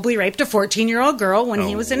probably raped a 14-year-old girl when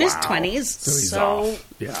he was in his 20s. So he's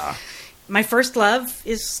off. Yeah. My first love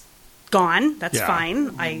is gone. That's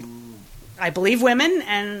fine. I I believe, women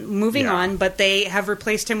and moving Yeah. on, but they have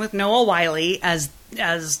replaced him with Noah Wyle as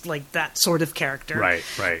like that sort of character. Right.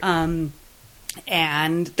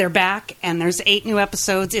 And they're back, and there's 8 new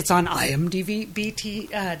episodes. It's on IMDb TV.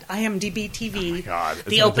 Oh my God. Is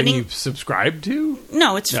The that opening. thing you subscribed to?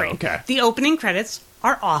 No, it's No, free. okay. The opening credits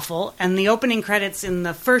are awful, and the opening credits in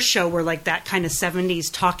the first show were like that kind of 70s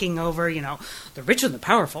talking over, the rich and the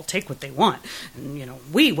powerful take what they want, and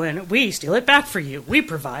we win, we steal it back for you, we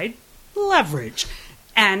provide leverage,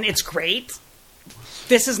 and it's great.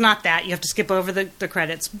 This is not that. You have to skip over the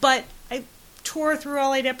credits, but I tore through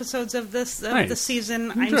all 8 episodes of the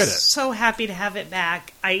season. I'm so happy to have it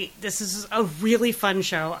back. This is a really fun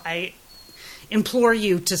show. I implore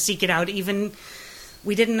you to seek it out. Even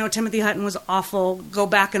we didn't know Timothy Hutton was awful. Go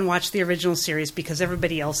back and watch the original series because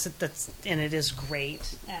everybody else that's in it is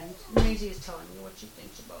great. And Maisie is telling me what she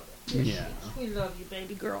thinks about it. Yeah. We love you,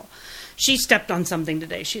 baby girl. She stepped on something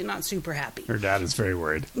today. She's not super happy. Her dad is very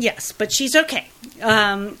worried. Yes, but she's okay.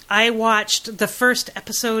 I watched the first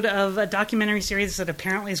episode of a documentary series that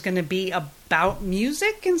apparently is going to be about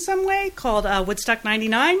music in some way called Woodstock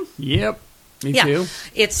 99. Yep. Me too.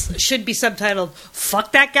 It should be subtitled,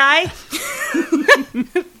 Fuck That Guy.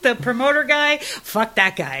 The promoter guy, fuck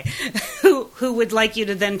that guy. Who would like you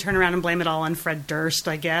to then turn around and blame it all on Fred Durst,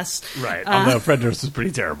 I guess. Right. Although Fred Durst was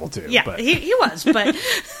pretty terrible too. Yeah, but. he was. But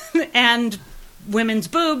and women's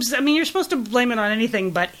boobs. I mean, you're supposed to blame it on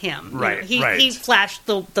anything but him. Right. He flashed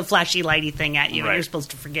the flashy lighty thing at you, and you're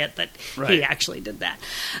supposed to forget that he actually did that.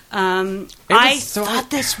 I thought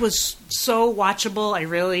this was so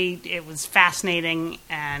watchable. It was fascinating,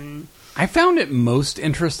 and I found it most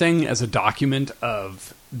interesting as a document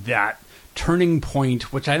of that turning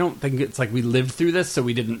point, which I don't think it's like we lived through this, so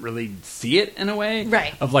we didn't really see it in a way.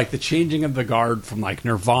 Right. Of like the changing of the guard from like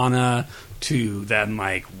Nirvana to then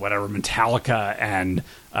like whatever Metallica and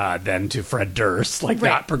then to Fred Durst, like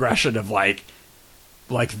that progression of like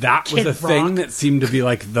that was Kid a thing Rock. that seemed to be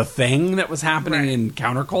like the thing that was happening in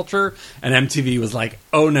counterculture, and MTV was like,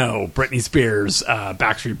 oh no, Britney Spears,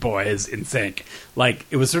 Backstreet Boys, NSYNC. Like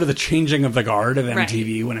it was sort of the changing of the guard of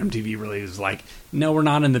MTV when MTV really was like, no, we're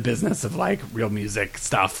not in the business of like real music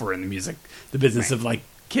stuff. We're in the business of like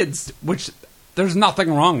kids, which there's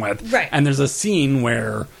nothing wrong with. Right. And there's a scene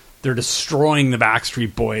where they're destroying the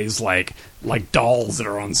Backstreet Boys like dolls that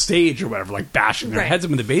are on stage or whatever, like bashing their heads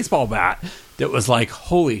in with a baseball bat. That was like,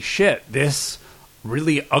 holy shit, this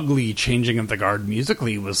really ugly changing of the guard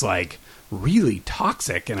musically was like really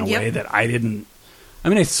toxic in a way that I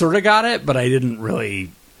sort of got it, but I didn't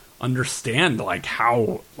really understand like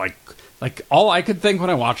how like all I could think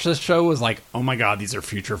when I watched this show was like, oh my god, these are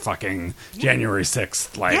future fucking January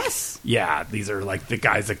 6th. Like, yeah, these are like the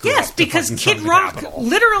guys that grew up because to Kid Rock,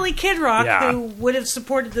 literally Kid Rock, who would have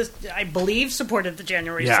supported this, I believe, supported the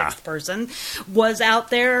January 6th person, was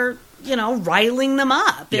out there, riling them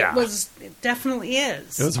up. It definitely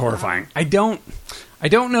is. It was horrifying. I don't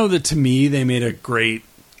know that to me they made a great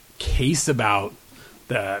case about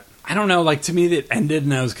the. I don't know. Like to me, that ended,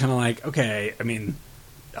 and I was kind of like, okay. I mean,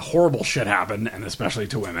 horrible shit happened, and especially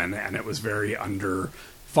to women, and it was very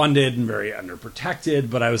underfunded and very underprotected.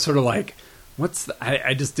 But I was sort of like,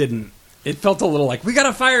 I just didn't. It felt a little like we got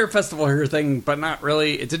a fire festival here thing, but not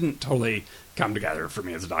really. It didn't totally come together for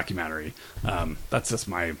me as a documentary. That's just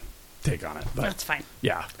my take on it. But, that's fine.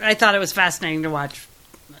 Yeah. I thought it was fascinating to watch.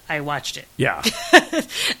 I watched it. Yeah.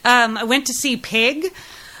 I went to see Pig,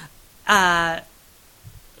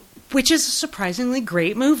 which is a surprisingly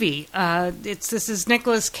great movie. This is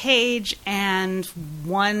Nicolas Cage and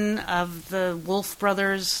one of the Wolf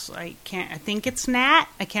brothers. I think it's Nat.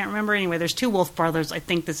 I can't remember anyway. There's 2 Wolf brothers. I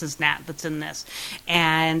think this is Nat that's in this.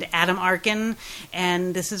 And Adam Arkin.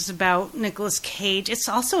 And this is about Nicolas Cage. It's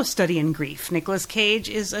also a study in grief. Nicolas Cage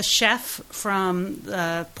is a chef from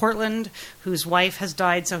Portland whose wife has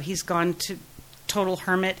died, so he's gone to total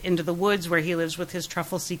hermit into the woods where he lives with his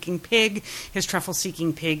truffle-seeking pig. His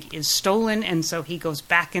truffle-seeking pig is stolen, and so he goes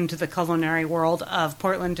back into the culinary world of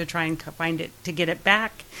Portland to try and find it, to get it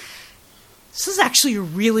back. This is actually a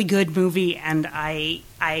really good movie, and I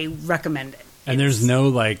recommend it. And there's no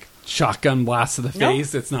like shotgun blast to the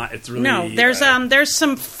face. It's not. It's really there's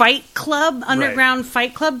some Fight Club underground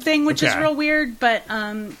Fight Club thing, which is real weird, but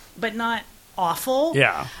not awful.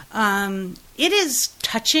 Yeah. It is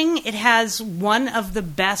touching. It has one of the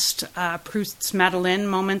best Proust's Madeleine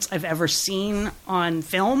moments I've ever seen on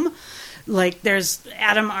film. Like, there's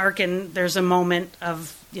Adam Arkin, there's a moment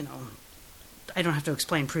of, I don't have to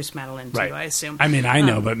explain Proust's Madeleine to you, I assume. I mean, I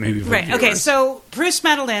know, but maybe for viewers. Okay, so Proust's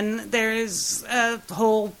Madeleine, there's a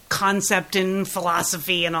whole concept in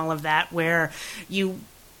philosophy and all of that where you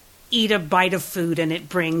eat a bite of food and it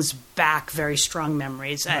brings back very strong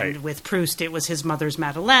memories. And Right. with Proust, it was his mother's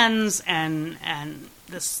madeleines and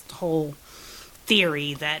this whole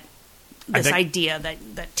theory that this idea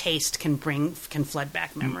that taste can flood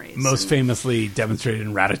back memories. Most famously demonstrated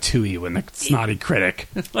in Ratatouille when the snotty critic.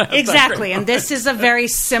 Exactly, and this is a very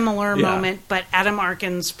similar moment, but Adam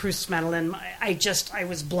Arkin's Proust's Madeleine, I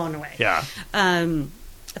was blown away. Yeah.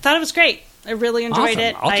 I thought it was great. I really enjoyed Awesome.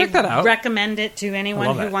 it. I'll check that out. I recommend it to anyone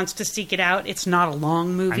Love who it. wants to seek it out. It's not a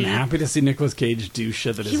long movie. I'm happy to see Nicolas Cage do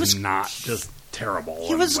shit that He was- is not just terrible.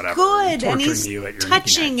 He was whatever, good, and torturing he's you at your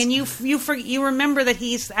touching, knickknacks. and you remember that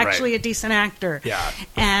he's actually Right. a decent actor. Yeah.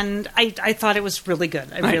 And I thought it was really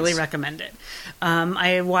good. I Nice. really recommend it.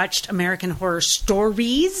 I watched American Horror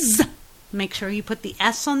Stories. Make sure you put the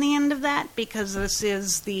S on the end of that, because this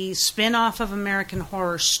is the spin-off of American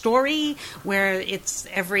Horror Story, where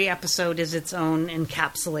every episode is its own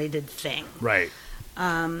encapsulated thing. Right.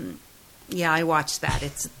 Yeah, I watched that.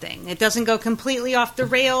 It's a thing. It doesn't go completely off the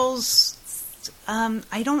rails.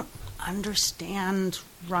 I don't understand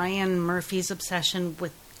Ryan Murphy's obsession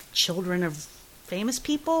with children of famous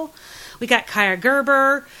people. We got Kaya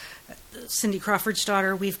Gerber, Cindy Crawford's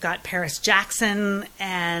daughter. We've got Paris Jackson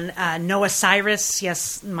and Noah Cyrus,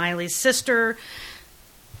 yes, Miley's sister.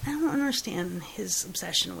 I don't understand his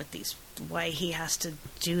obsession with these. Why he has to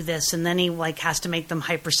do this, and then he has to make them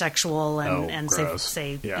hypersexual and gross.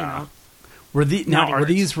 say Yeah. Are Are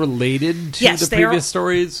these related to Yes, the they are- previous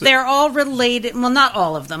stories? They're all related. Well, not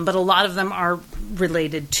all of them, but a lot of them are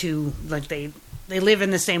related to, they live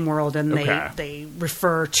in the same world, and Okay. they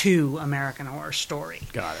refer to American Horror Story.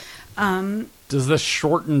 Got it. Does the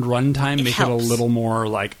shortened runtime make it a helps. little more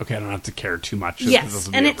okay, I don't have to care too much? This Yes,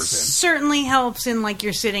 will be and over it soon. certainly helps in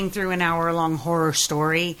you're sitting through an hour-long horror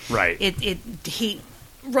story. Right.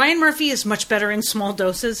 Ryan Murphy is much better in small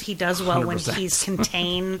doses. He does well when 100%. he's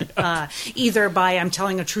contained, either by I'm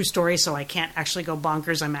telling a true story, so I can't actually go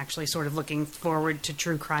bonkers. I'm actually sort of looking forward to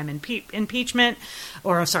true crime impeachment,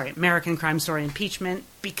 or American Crime Story impeachment,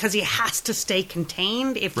 because he has to stay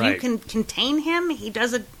contained. If you Right. can contain him, he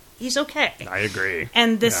does it. He's okay. I agree.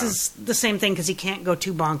 And this Yeah. is the same thing, because he can't go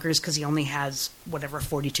too bonkers because he only has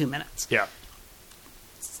 42 minutes. Yeah.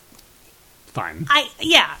 Fine.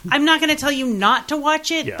 I'm not going to tell you not to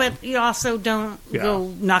watch it, Yeah. but you also don't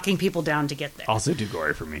go knocking people down to get there. Also too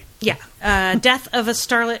gory for me. Yeah. Death of a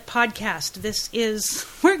Starlet podcast.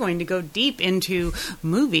 We're going to go deep into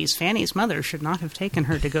movies Fanny's mother should not have taken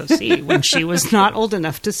her to go see when she was not old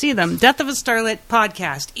enough to see them. Death of a Starlet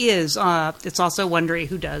podcast is, it's also Wondery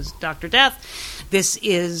who does Dr. Death. This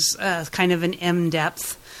is kind of an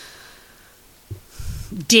in-depth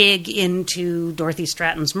dig into Dorothy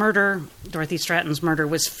Stratton's murder. Dorothy Stratton's murder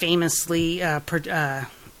was famously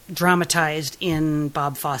dramatized in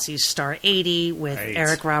Bob Fosse's Star 80 with Right.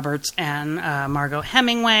 Eric Roberts and Margot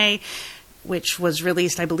Hemingway, which was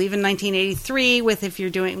released, I believe, in 1983. If you're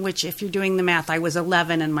doing the math, I was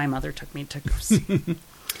 11 and my mother took me to go see.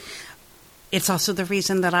 It's also the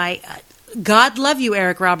reason that God love you,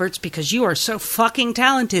 Eric Roberts, because you are so fucking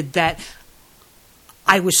talented that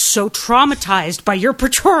I was so traumatized by your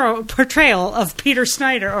portrayal of Peter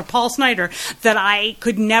Snyder or Paul Snyder that I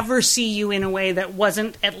could never see you in a way that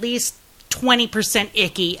wasn't at least 20%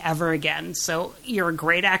 icky ever again. So you're a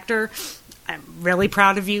great actor. I'm really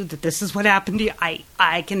proud of you that this is what happened to you.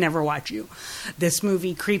 I can never watch you. This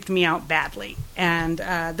movie creeped me out badly. And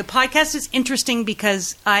the podcast is interesting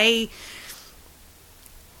because I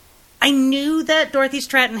knew that Dorothy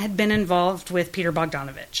Stratton had been involved with Peter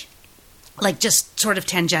Bogdanovich. Just sort of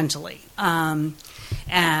tangentially.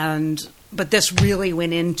 But this really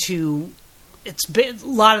went into a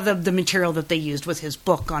lot of the material that they used was his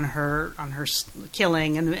book on her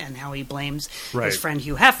killing and how he blames his friend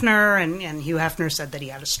Hugh Hefner, and Hugh Hefner said that he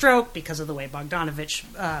had a stroke because of the way Bogdanovich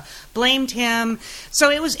blamed him. So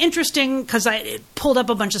it was interesting because it pulled up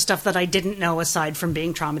a bunch of stuff that I didn't know aside from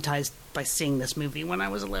being traumatized by seeing this movie when I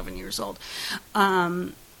was 11 years old.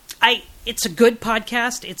 It's a good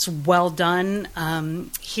podcast. It's well done.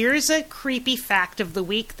 Here's a creepy fact of the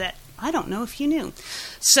week that I don't know if you knew.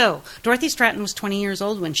 So, Dorothy Stratton was 20 years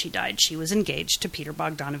old when she died. She was engaged to Peter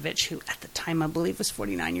Bogdanovich, who at the time I believe was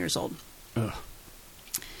 49 years old. Ugh.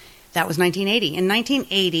 That was 1980. In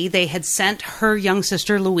 1980, they had sent her young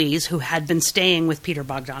sister Louise, who had been staying with Peter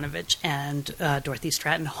Bogdanovich and Dorothy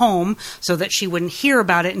Stratton, home so that she wouldn't hear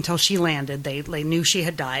about it until she landed. They knew she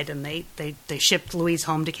had died, and they shipped Louise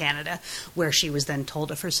home to Canada, where she was then told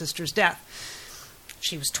of her sister's death.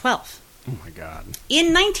 She was 12. Oh, my God.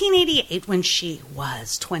 In 1988, when she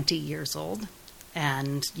was 20 years old,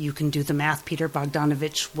 and you can do the math, Peter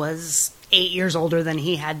Bogdanovich was 8 years older than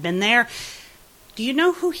he had been there, Do you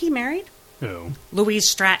know who he married? Who? Louise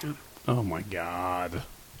Stratton. Oh, my God.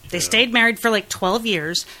 They stayed married for like 12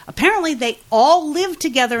 years. Apparently, they all lived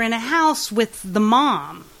together in a house with the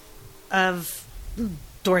mom of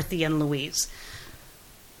Dorothy and Louise.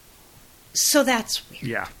 So that's weird.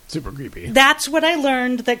 Yeah, super creepy. That's what I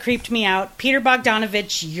learned that creeped me out. Peter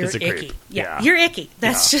Bogdanovich, you're It's a icky. creep. Yeah, you're icky.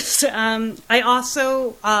 That's just... I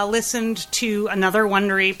also listened to another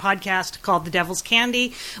Wondery podcast called The Devil's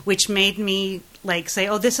Candy, which made me say,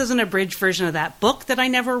 oh, this is an abridged version of that book that I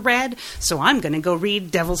never read, so I'm going to go read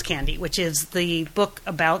Devil's Candy, which is the book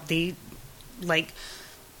about the,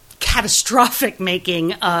 catastrophic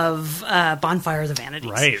making of Bonfire of the Vanities.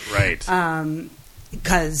 Right.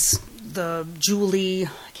 Because the Julie,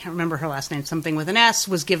 I can't remember her last name, something with an S,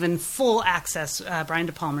 was given full access. Brian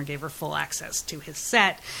De Palma gave her full access to his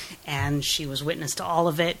set, and she was witness to all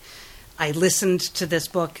of it. I listened to this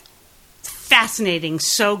book. Fascinating,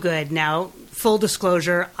 so good. Now, full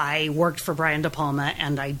disclosure, I worked for Brian De Palma,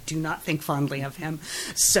 and I do not think fondly of him.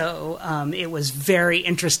 So it was very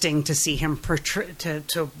interesting to see him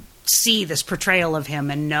to see this portrayal of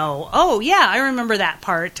him and know, oh yeah, I remember that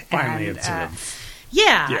part. Finally, and, it's sort of...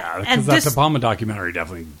 Yeah, because that De Palma documentary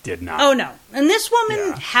definitely did not. Oh, no. And this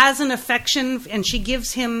woman has an affection, and she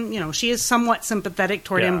gives him, she is somewhat sympathetic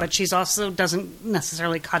toward him, but she's also doesn't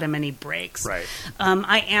necessarily cut him any breaks. Right.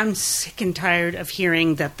 I am sick and tired of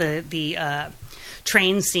hearing that the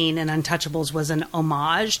train scene in Untouchables was an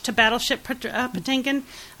homage to Battleship Potemkin.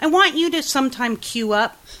 I want you to sometime cue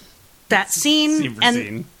up that scene.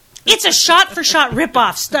 Scene. It's a shot-for-shot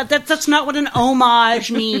ripoff. That's not what an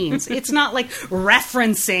homage means. It's not like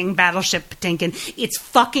referencing Battleship Potemkin. It's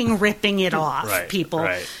fucking ripping it off, people.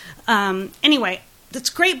 Right. Anyway,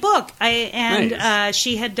 that's a great book. Nice.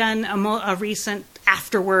 She had done a recent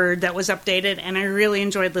afterword that was updated, and I really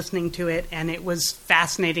enjoyed listening to it, and it was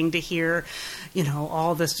fascinating to hear,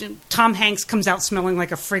 all this. Tom Hanks comes out smelling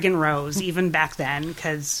like a friggin' rose, even back then,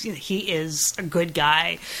 because he is a good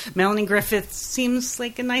guy. Melanie Griffith seems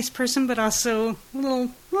like a nice person, but also a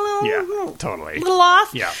little totally. little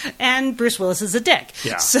off. Yeah. And Bruce Willis is a dick.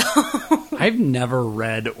 Yeah. So I've never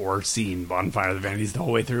read or seen Bonfire of the Vanities the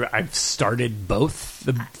whole way through. I've started both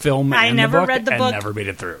the film and the book, read the book. and never made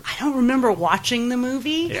it through. I don't remember watching the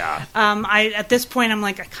movie. Yeah. At this point, I'm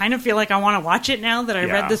like, I kind of feel like I want to watch it now that I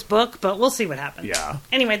read this book, but we'll see what happens. Yeah.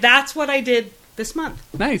 Anyway, that's what I did this month.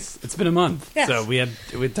 Nice. It's been a month, Yes. so we had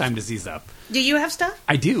time to see stuff. Do you have stuff?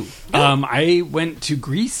 I do. I went to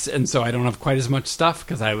Greece, and so I don't have quite as much stuff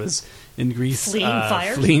because I was in Greece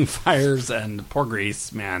fleeing fires, and poor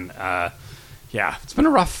Greece, man. It's been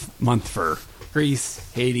a rough month for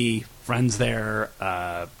Greece, Haiti, friends there.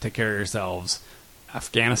 Take care of yourselves.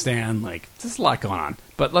 Afghanistan, there's a lot going on.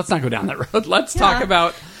 But let's not go down that road. Let's talk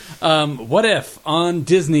about What If on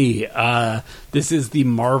Disney. This is the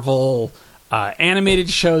Marvel animated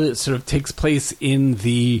show that sort of takes place in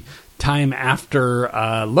the time after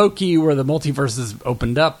Loki, where the multiverses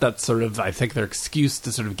opened up. That's sort of, I think, their excuse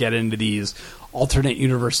to sort of get into these alternate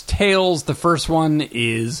universe tales. The first one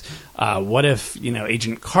is what if,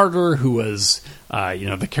 Agent Carter, who was,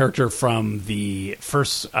 the character from the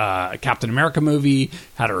first Captain America movie,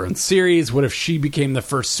 had her own series. What if she became the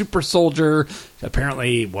first super soldier?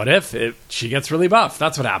 Apparently, what if she gets really buff?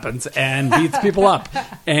 That's what happens, and beats people up.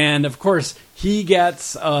 And, of course, he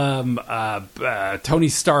gets Tony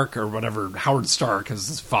Stark, or whatever, Howard Stark as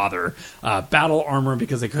his father, battle armor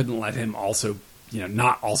because they couldn't let him also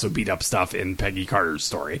not also beat up stuff in Peggy Carter's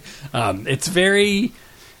story. It's very...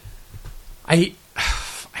 I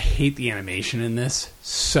hate the animation in this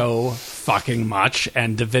so fucking much.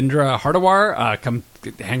 And Devendra Hardawar, come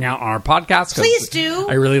hang out on our podcast. Please do.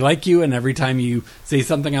 I really like you, and every time you say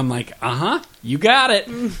something, I'm like, you got it.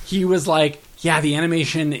 He was like, yeah, the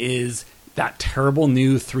animation is... that terrible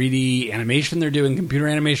new 3D animation they're doing, computer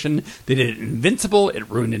animation. They did Invincible. It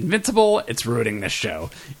ruined Invincible. It's ruining this show.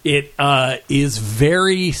 It is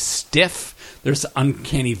very stiff. There's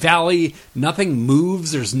uncanny valley. Nothing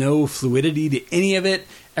moves. There's no fluidity to any of it.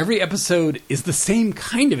 Every episode is the same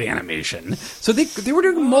kind of animation. So they were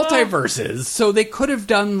doing multiverses. So they could have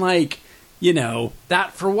done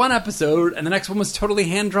that for one episode, and the next one was totally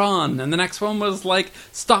hand-drawn, and the next one was,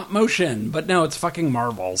 stop motion. But no, it's fucking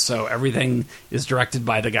Marvel, so everything is directed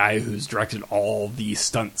by the guy who's directed all the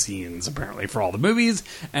stunt scenes, apparently, for all the movies,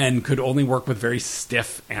 and could only work with very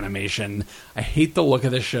stiff animation. I hate the look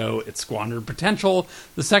of the show. It squandered potential.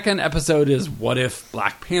 The second episode is what if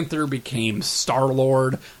Black Panther became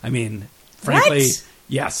Star-Lord? I mean, frankly... What?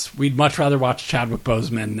 Yes, we'd much rather watch Chadwick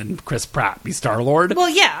Boseman than Chris Pratt be Star-Lord. Well,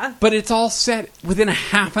 yeah. But it's all set within a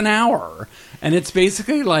half an hour. And it's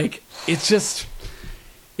basically it's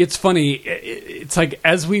it's funny. It's like,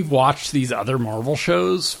 as we've watched these other Marvel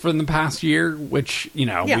shows from the past year, which,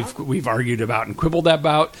 we've argued about and quibbled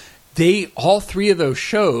about, all three of those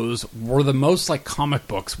shows were the most like comic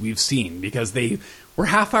books we've seen, because they were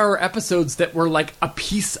half-hour episodes that were like a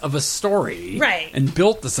piece of a story, right, and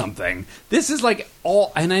built to something. This is like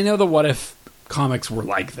and I know the What If comics were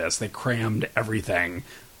like this. They crammed everything.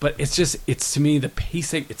 But it's to me, the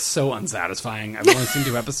pacing, it's so unsatisfying. I've only seen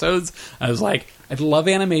 2 episodes. I was like, I love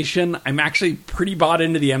animation. I'm actually pretty bought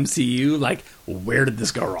into the MCU. Like, where did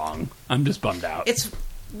this go wrong? I'm just bummed out. It's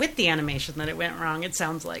with the animation that it went wrong, it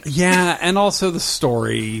sounds like. Yeah, and also the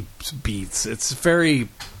story beats. It's very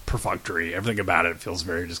perfunctory. Everything about it feels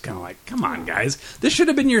very just kind of like, come on, guys. This should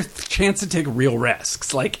have been your chance to take real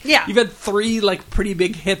risks. Like, you've had 3, like, pretty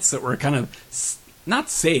big hits that were kind of not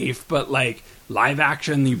safe, but, like, live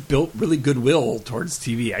action. You built really goodwill towards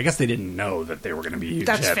TV. I guess they didn't know that they were going to be huge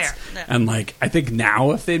hits. That's fair. Yeah. And, like, I think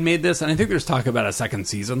now if they'd made this, and I think there's talk about a second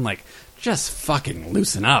season, like, just fucking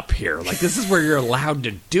loosen up here. Like, this is where you're allowed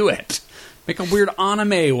to do it. Make a weird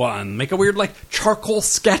anime one. Make a weird, like, charcoal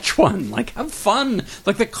sketch one. Like, have fun.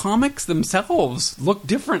 Like, the comics themselves look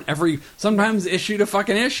different sometimes issue to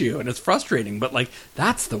fucking issue, and it's frustrating. But, like,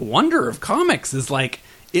 that's the wonder of comics, is, like,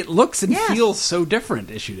 it looks and feels so different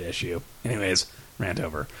issue to issue. Anyways, rant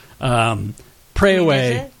over. Pray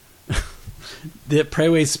Away. Pray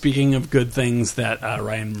Away, speaking of good things that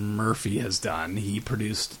Ryan Murphy has done, he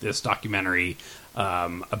produced this documentary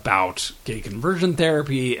about gay conversion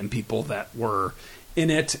therapy and people that were in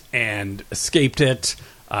it and escaped it.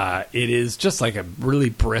 It is just like a really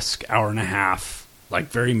brisk hour and a half, like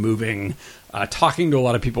very moving, talking to a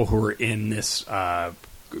lot of people who were in this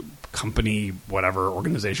company, whatever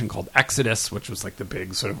organization called Exodus, which was like the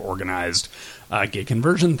big sort of organized gay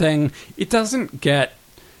conversion thing. It doesn't get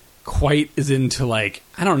quite as into, like,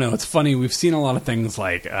 I don't know, it's funny, we've seen a lot of things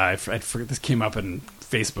like I forget, this came up in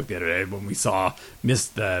Facebook the other day when we saw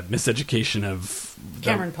the miseducation of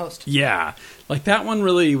Cameron Post. Yeah, like that one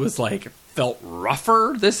really was like felt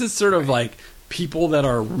rougher. This is sort of like people that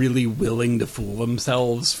are really willing to fool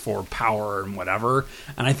themselves for power and whatever.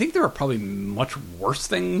 And I think there are probably much worse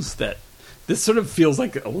things that this sort of feels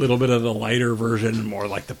like a little bit of the lighter version, more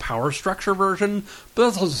like the power structure version. But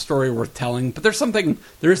that's also a story worth telling. But there is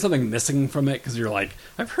something missing from it, because you're like,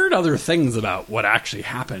 I've heard other things about what actually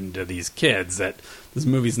happened to these kids that this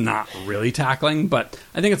movie's not really tackling. But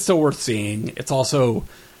I think it's still worth seeing. It's also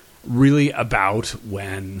really about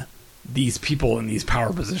when these people in these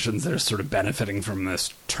power positions that are sort of benefiting from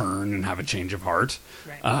this turn and have a change of heart.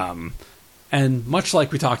 Right. And much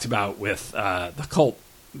like we talked about with the cult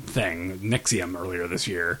thing, Nixium, earlier this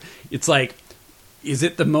year, it's like, is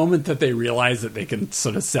it the moment that they realize that they can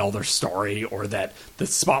sort of sell their story, or that the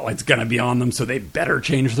spotlight's going to be on them, so they better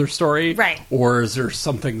change their story? Right. Or is there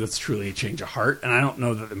something that's truly a change of heart? And I don't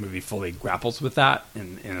know that the movie fully grapples with that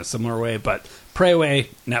in a similar way, but Pray Away,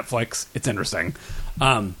 Netflix, it's interesting.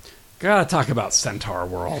 Gotta talk about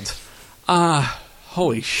Centaurworld.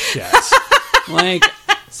 Holy shit. Like,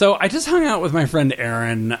 so I just hung out with my friend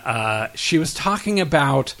Erin. She was talking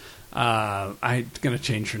about, I'm going to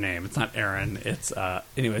change her name. It's not Erin. It's,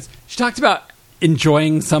 anyways, she talked about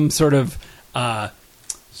enjoying some sort of,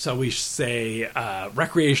 so we say,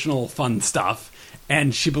 recreational fun stuff.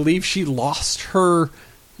 And she believes she lost her,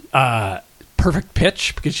 perfect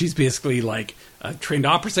pitch, because she's basically like a trained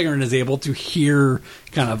opera singer and is able to hear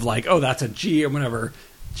kind of like, oh, that's a G or whatever.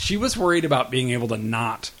 She was worried about being able to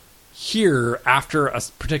not hear after a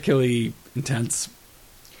particularly intense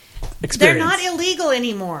experience. They're not illegal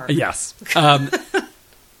anymore. Yes. At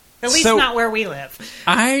least not where we live.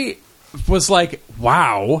 I was like,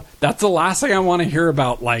 wow, that's the last thing I want to hear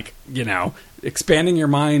about, like, you know, expanding your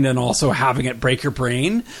mind and also having it break your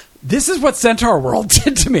brain. This is what Centaurworld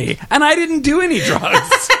did to me, and I didn't do any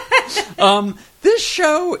drugs. This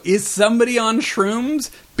show is somebody on shrooms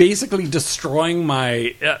basically destroying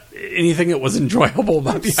my anything that was enjoyable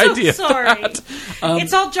about the idea. Sorry, of that.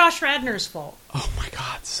 It's all Josh Radnor's fault. Oh my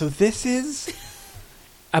god! So this is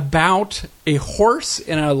about a horse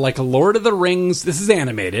in a Lord of the Rings. This is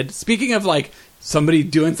animated. Speaking of like somebody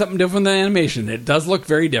doing something different than animation, it does look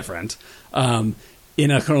very different. In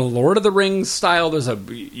a kind of Lord of the Rings style, there's a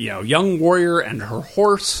young warrior and her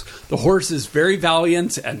horse. The horse is very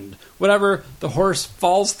valiant and whatever. The horse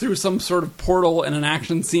falls through some sort of portal in an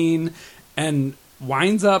action scene and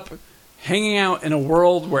winds up hanging out in a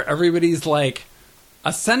world where everybody's like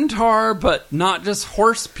a centaur, but not just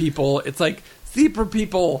horse people. It's like zebra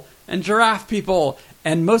people and giraffe people,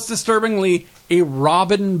 and most disturbingly, a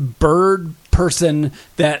robin bird person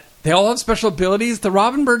that they all have special abilities. The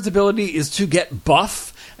robin bird's ability is to get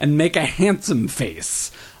buff and make a handsome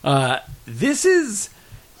face. It's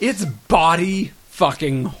body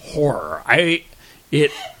fucking horror.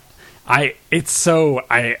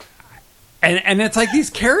 And it's like these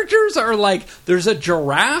characters are like, there's a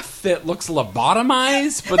giraffe that looks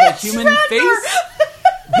lobotomized with a human face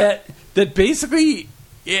that basically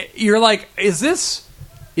you're like, is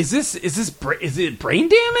it brain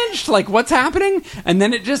damaged? Like, what's happening? And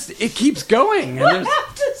then it keeps going. And I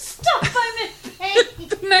have to stop. I'm in pain.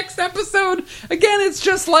 The next episode, again, it's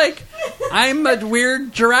just like, I'm a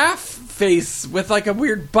weird giraffe face with like a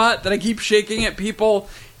weird butt that I keep shaking at people.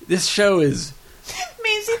 This show is...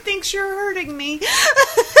 Maisie thinks you're hurting me.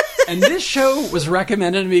 And this show was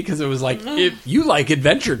recommended to me because it was like, if you like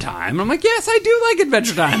Adventure Time. I'm like, yes, I do like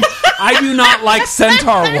Adventure Time. I do not like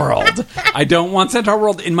Centaurworld. I don't want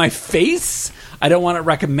Centaurworld in my face. I don't want it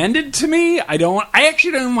recommended to me. I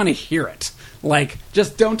actually don't want to hear it. Like,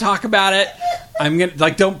 just don't talk about it. I'm gonna,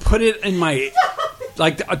 like, don't put it in my,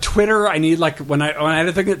 like, a Twitter. I need, like, when I had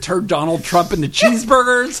a thing that turned Donald Trump into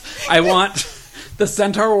cheeseburgers, I want the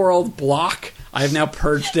Centaurworld block. I have now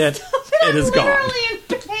purged it. It is gone. Literally in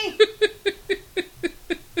pain.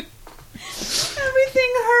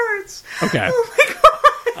 Everything hurts. Okay. Oh my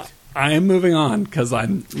god. I am moving on because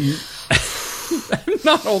I'm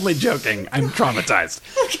not only joking. I'm traumatized.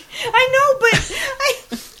 Okay. I know, but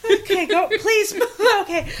okay, go please.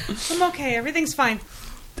 Okay, I'm okay. Everything's fine.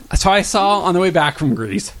 So I saw on the way back from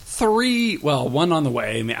Greece one on the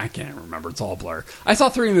way. I mean, I can't remember. It's all a blur. I saw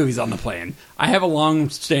 3 movies on the plane. I have a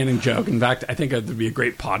long-standing joke. In fact, I think it would be a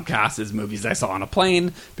great podcast is movies I saw on a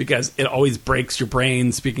plane because it always breaks your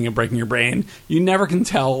brain. Speaking of breaking your brain, you never can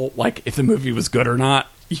tell like if the movie was good or not.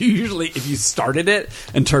 You usually, if you started it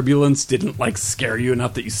and turbulence didn't like scare you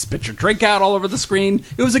enough that you spit your drink out all over the screen,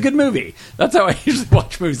 it was a good movie. That's how I usually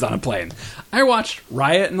watch movies on a plane. I watched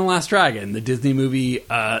Raya and the Last Dragon, the Disney movie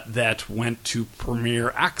that went to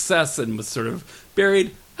premiere access and was sort of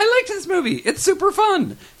buried. I liked this movie. It's super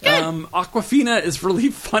fun. Awkwafina is really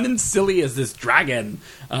fun and silly as this dragon.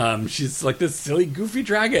 She's like this silly, goofy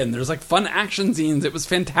dragon. There's like fun action scenes. It was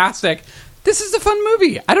fantastic. This is a fun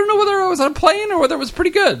movie. I don't know whether I was on a plane or whether it was pretty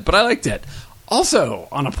good, but I liked it. Also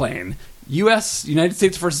on a plane, United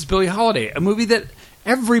States versus Billie Holiday, a movie that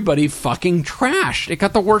everybody fucking trashed. It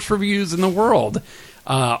got the worst reviews in the world.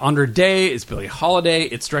 Andra Day is Billie Holiday.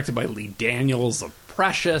 It's directed by Lee Daniels of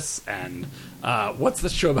Precious, and what's the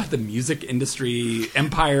show about the music industry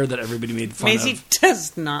empire that everybody made fun of? Maisie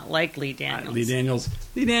does not like Lee Daniels.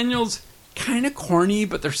 Lee Daniels, kind of corny,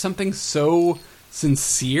 but there's something so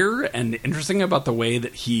sincere and interesting about the way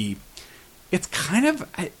that it's kind of,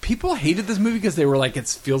 people hated this movie because they were like, it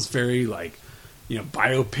feels very like,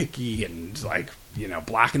 biopic-y and like,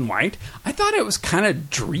 black and white. I thought it was kind of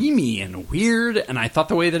dreamy and weird, and I thought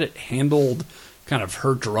the way that it handled kind of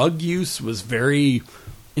her drug use was very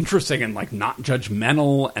interesting and like not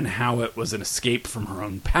judgmental, and how it was an escape from her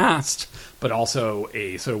own past, but also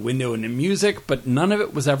a sort of window into music, but none of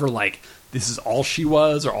it was ever like, this is all she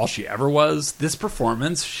was or all she ever was. This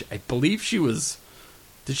performance, I believe she was...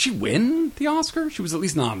 Did she win the Oscar? She was at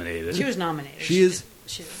least nominated. She was nominated. She is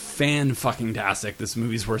fan-fucking-tastic. This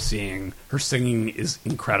movie's worth seeing. Her singing is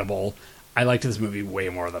incredible. I liked this movie way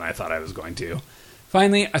more than I thought I was going to.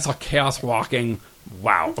 Finally, I saw Chaos Walking.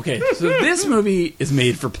 Wow. Okay, so this movie is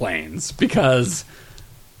made for planes because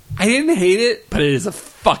I didn't hate it, but it is a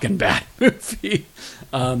fucking bad movie.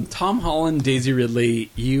 Tom Holland, Daisy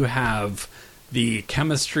Ridley, you have the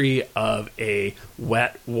chemistry of a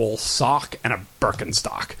wet wool sock and a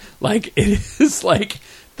Birkenstock. Like, it is like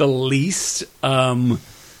the least, I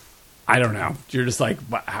don't know. You're just like,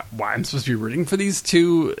 why I'm supposed to be rooting for these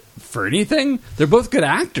two for anything? They're both good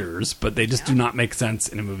actors, but they just do not make sense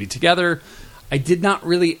in a movie together. I did not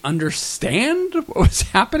really understand what was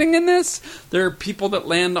happening in this. There are people that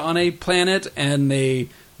land on a planet and they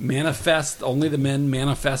only the men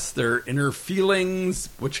manifest their inner feelings,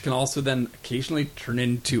 which can also then occasionally turn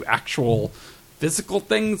into actual physical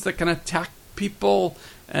things that can attack people.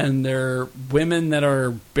 And there are women that are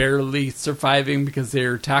barely surviving because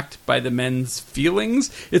they're attacked by the men's feelings.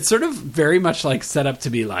 It's sort of very much like set up to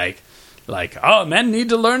be like, oh, men need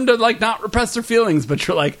to learn to like not repress their feelings, but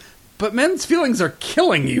you're like, but men's feelings are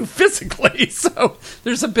killing you physically. So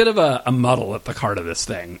there's a bit of a muddle at the heart of this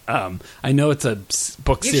thing. I know it's a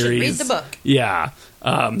book series. You should read the book. Yeah.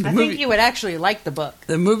 I think you would actually like the book.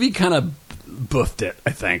 The movie kind of boofed it, I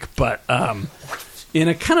think. But in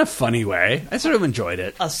a kind of funny way. I sort of enjoyed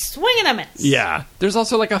it. A swing and a miss. Yeah. There's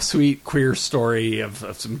also like a sweet queer story of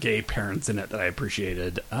some gay parents in it that I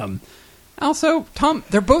appreciated. Also, Tom,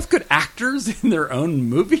 they're both good actors in their own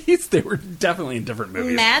movies. They were definitely in different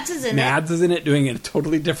movies. Mads is in it. Mads is in it doing a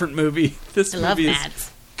totally different movie. This I love movie Mads.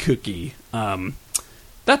 is kooky.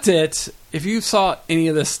 That's it. If you saw any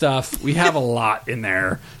of this stuff, we have a lot in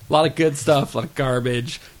there. A lot of good stuff, a lot of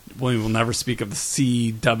garbage. We will never speak of the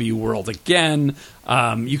CW world again.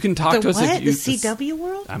 You can talk to us. What? The CW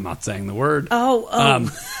world? I'm not saying the word. Oh.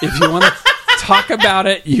 If you want to talk about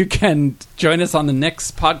it, you can join us on the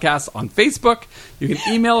next podcast on Facebook. You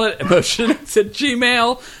can email it,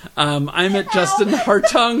 emotionx@gmail. I'm at Justin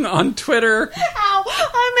Hartung on Twitter.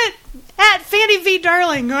 I'm at Fanny V.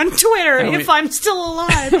 Darling on Twitter, if I'm still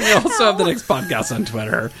alive. We also have the next podcast on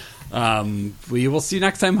Twitter. We will see you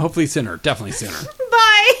next time, hopefully sooner. Definitely sooner.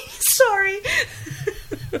 Bye. Sorry.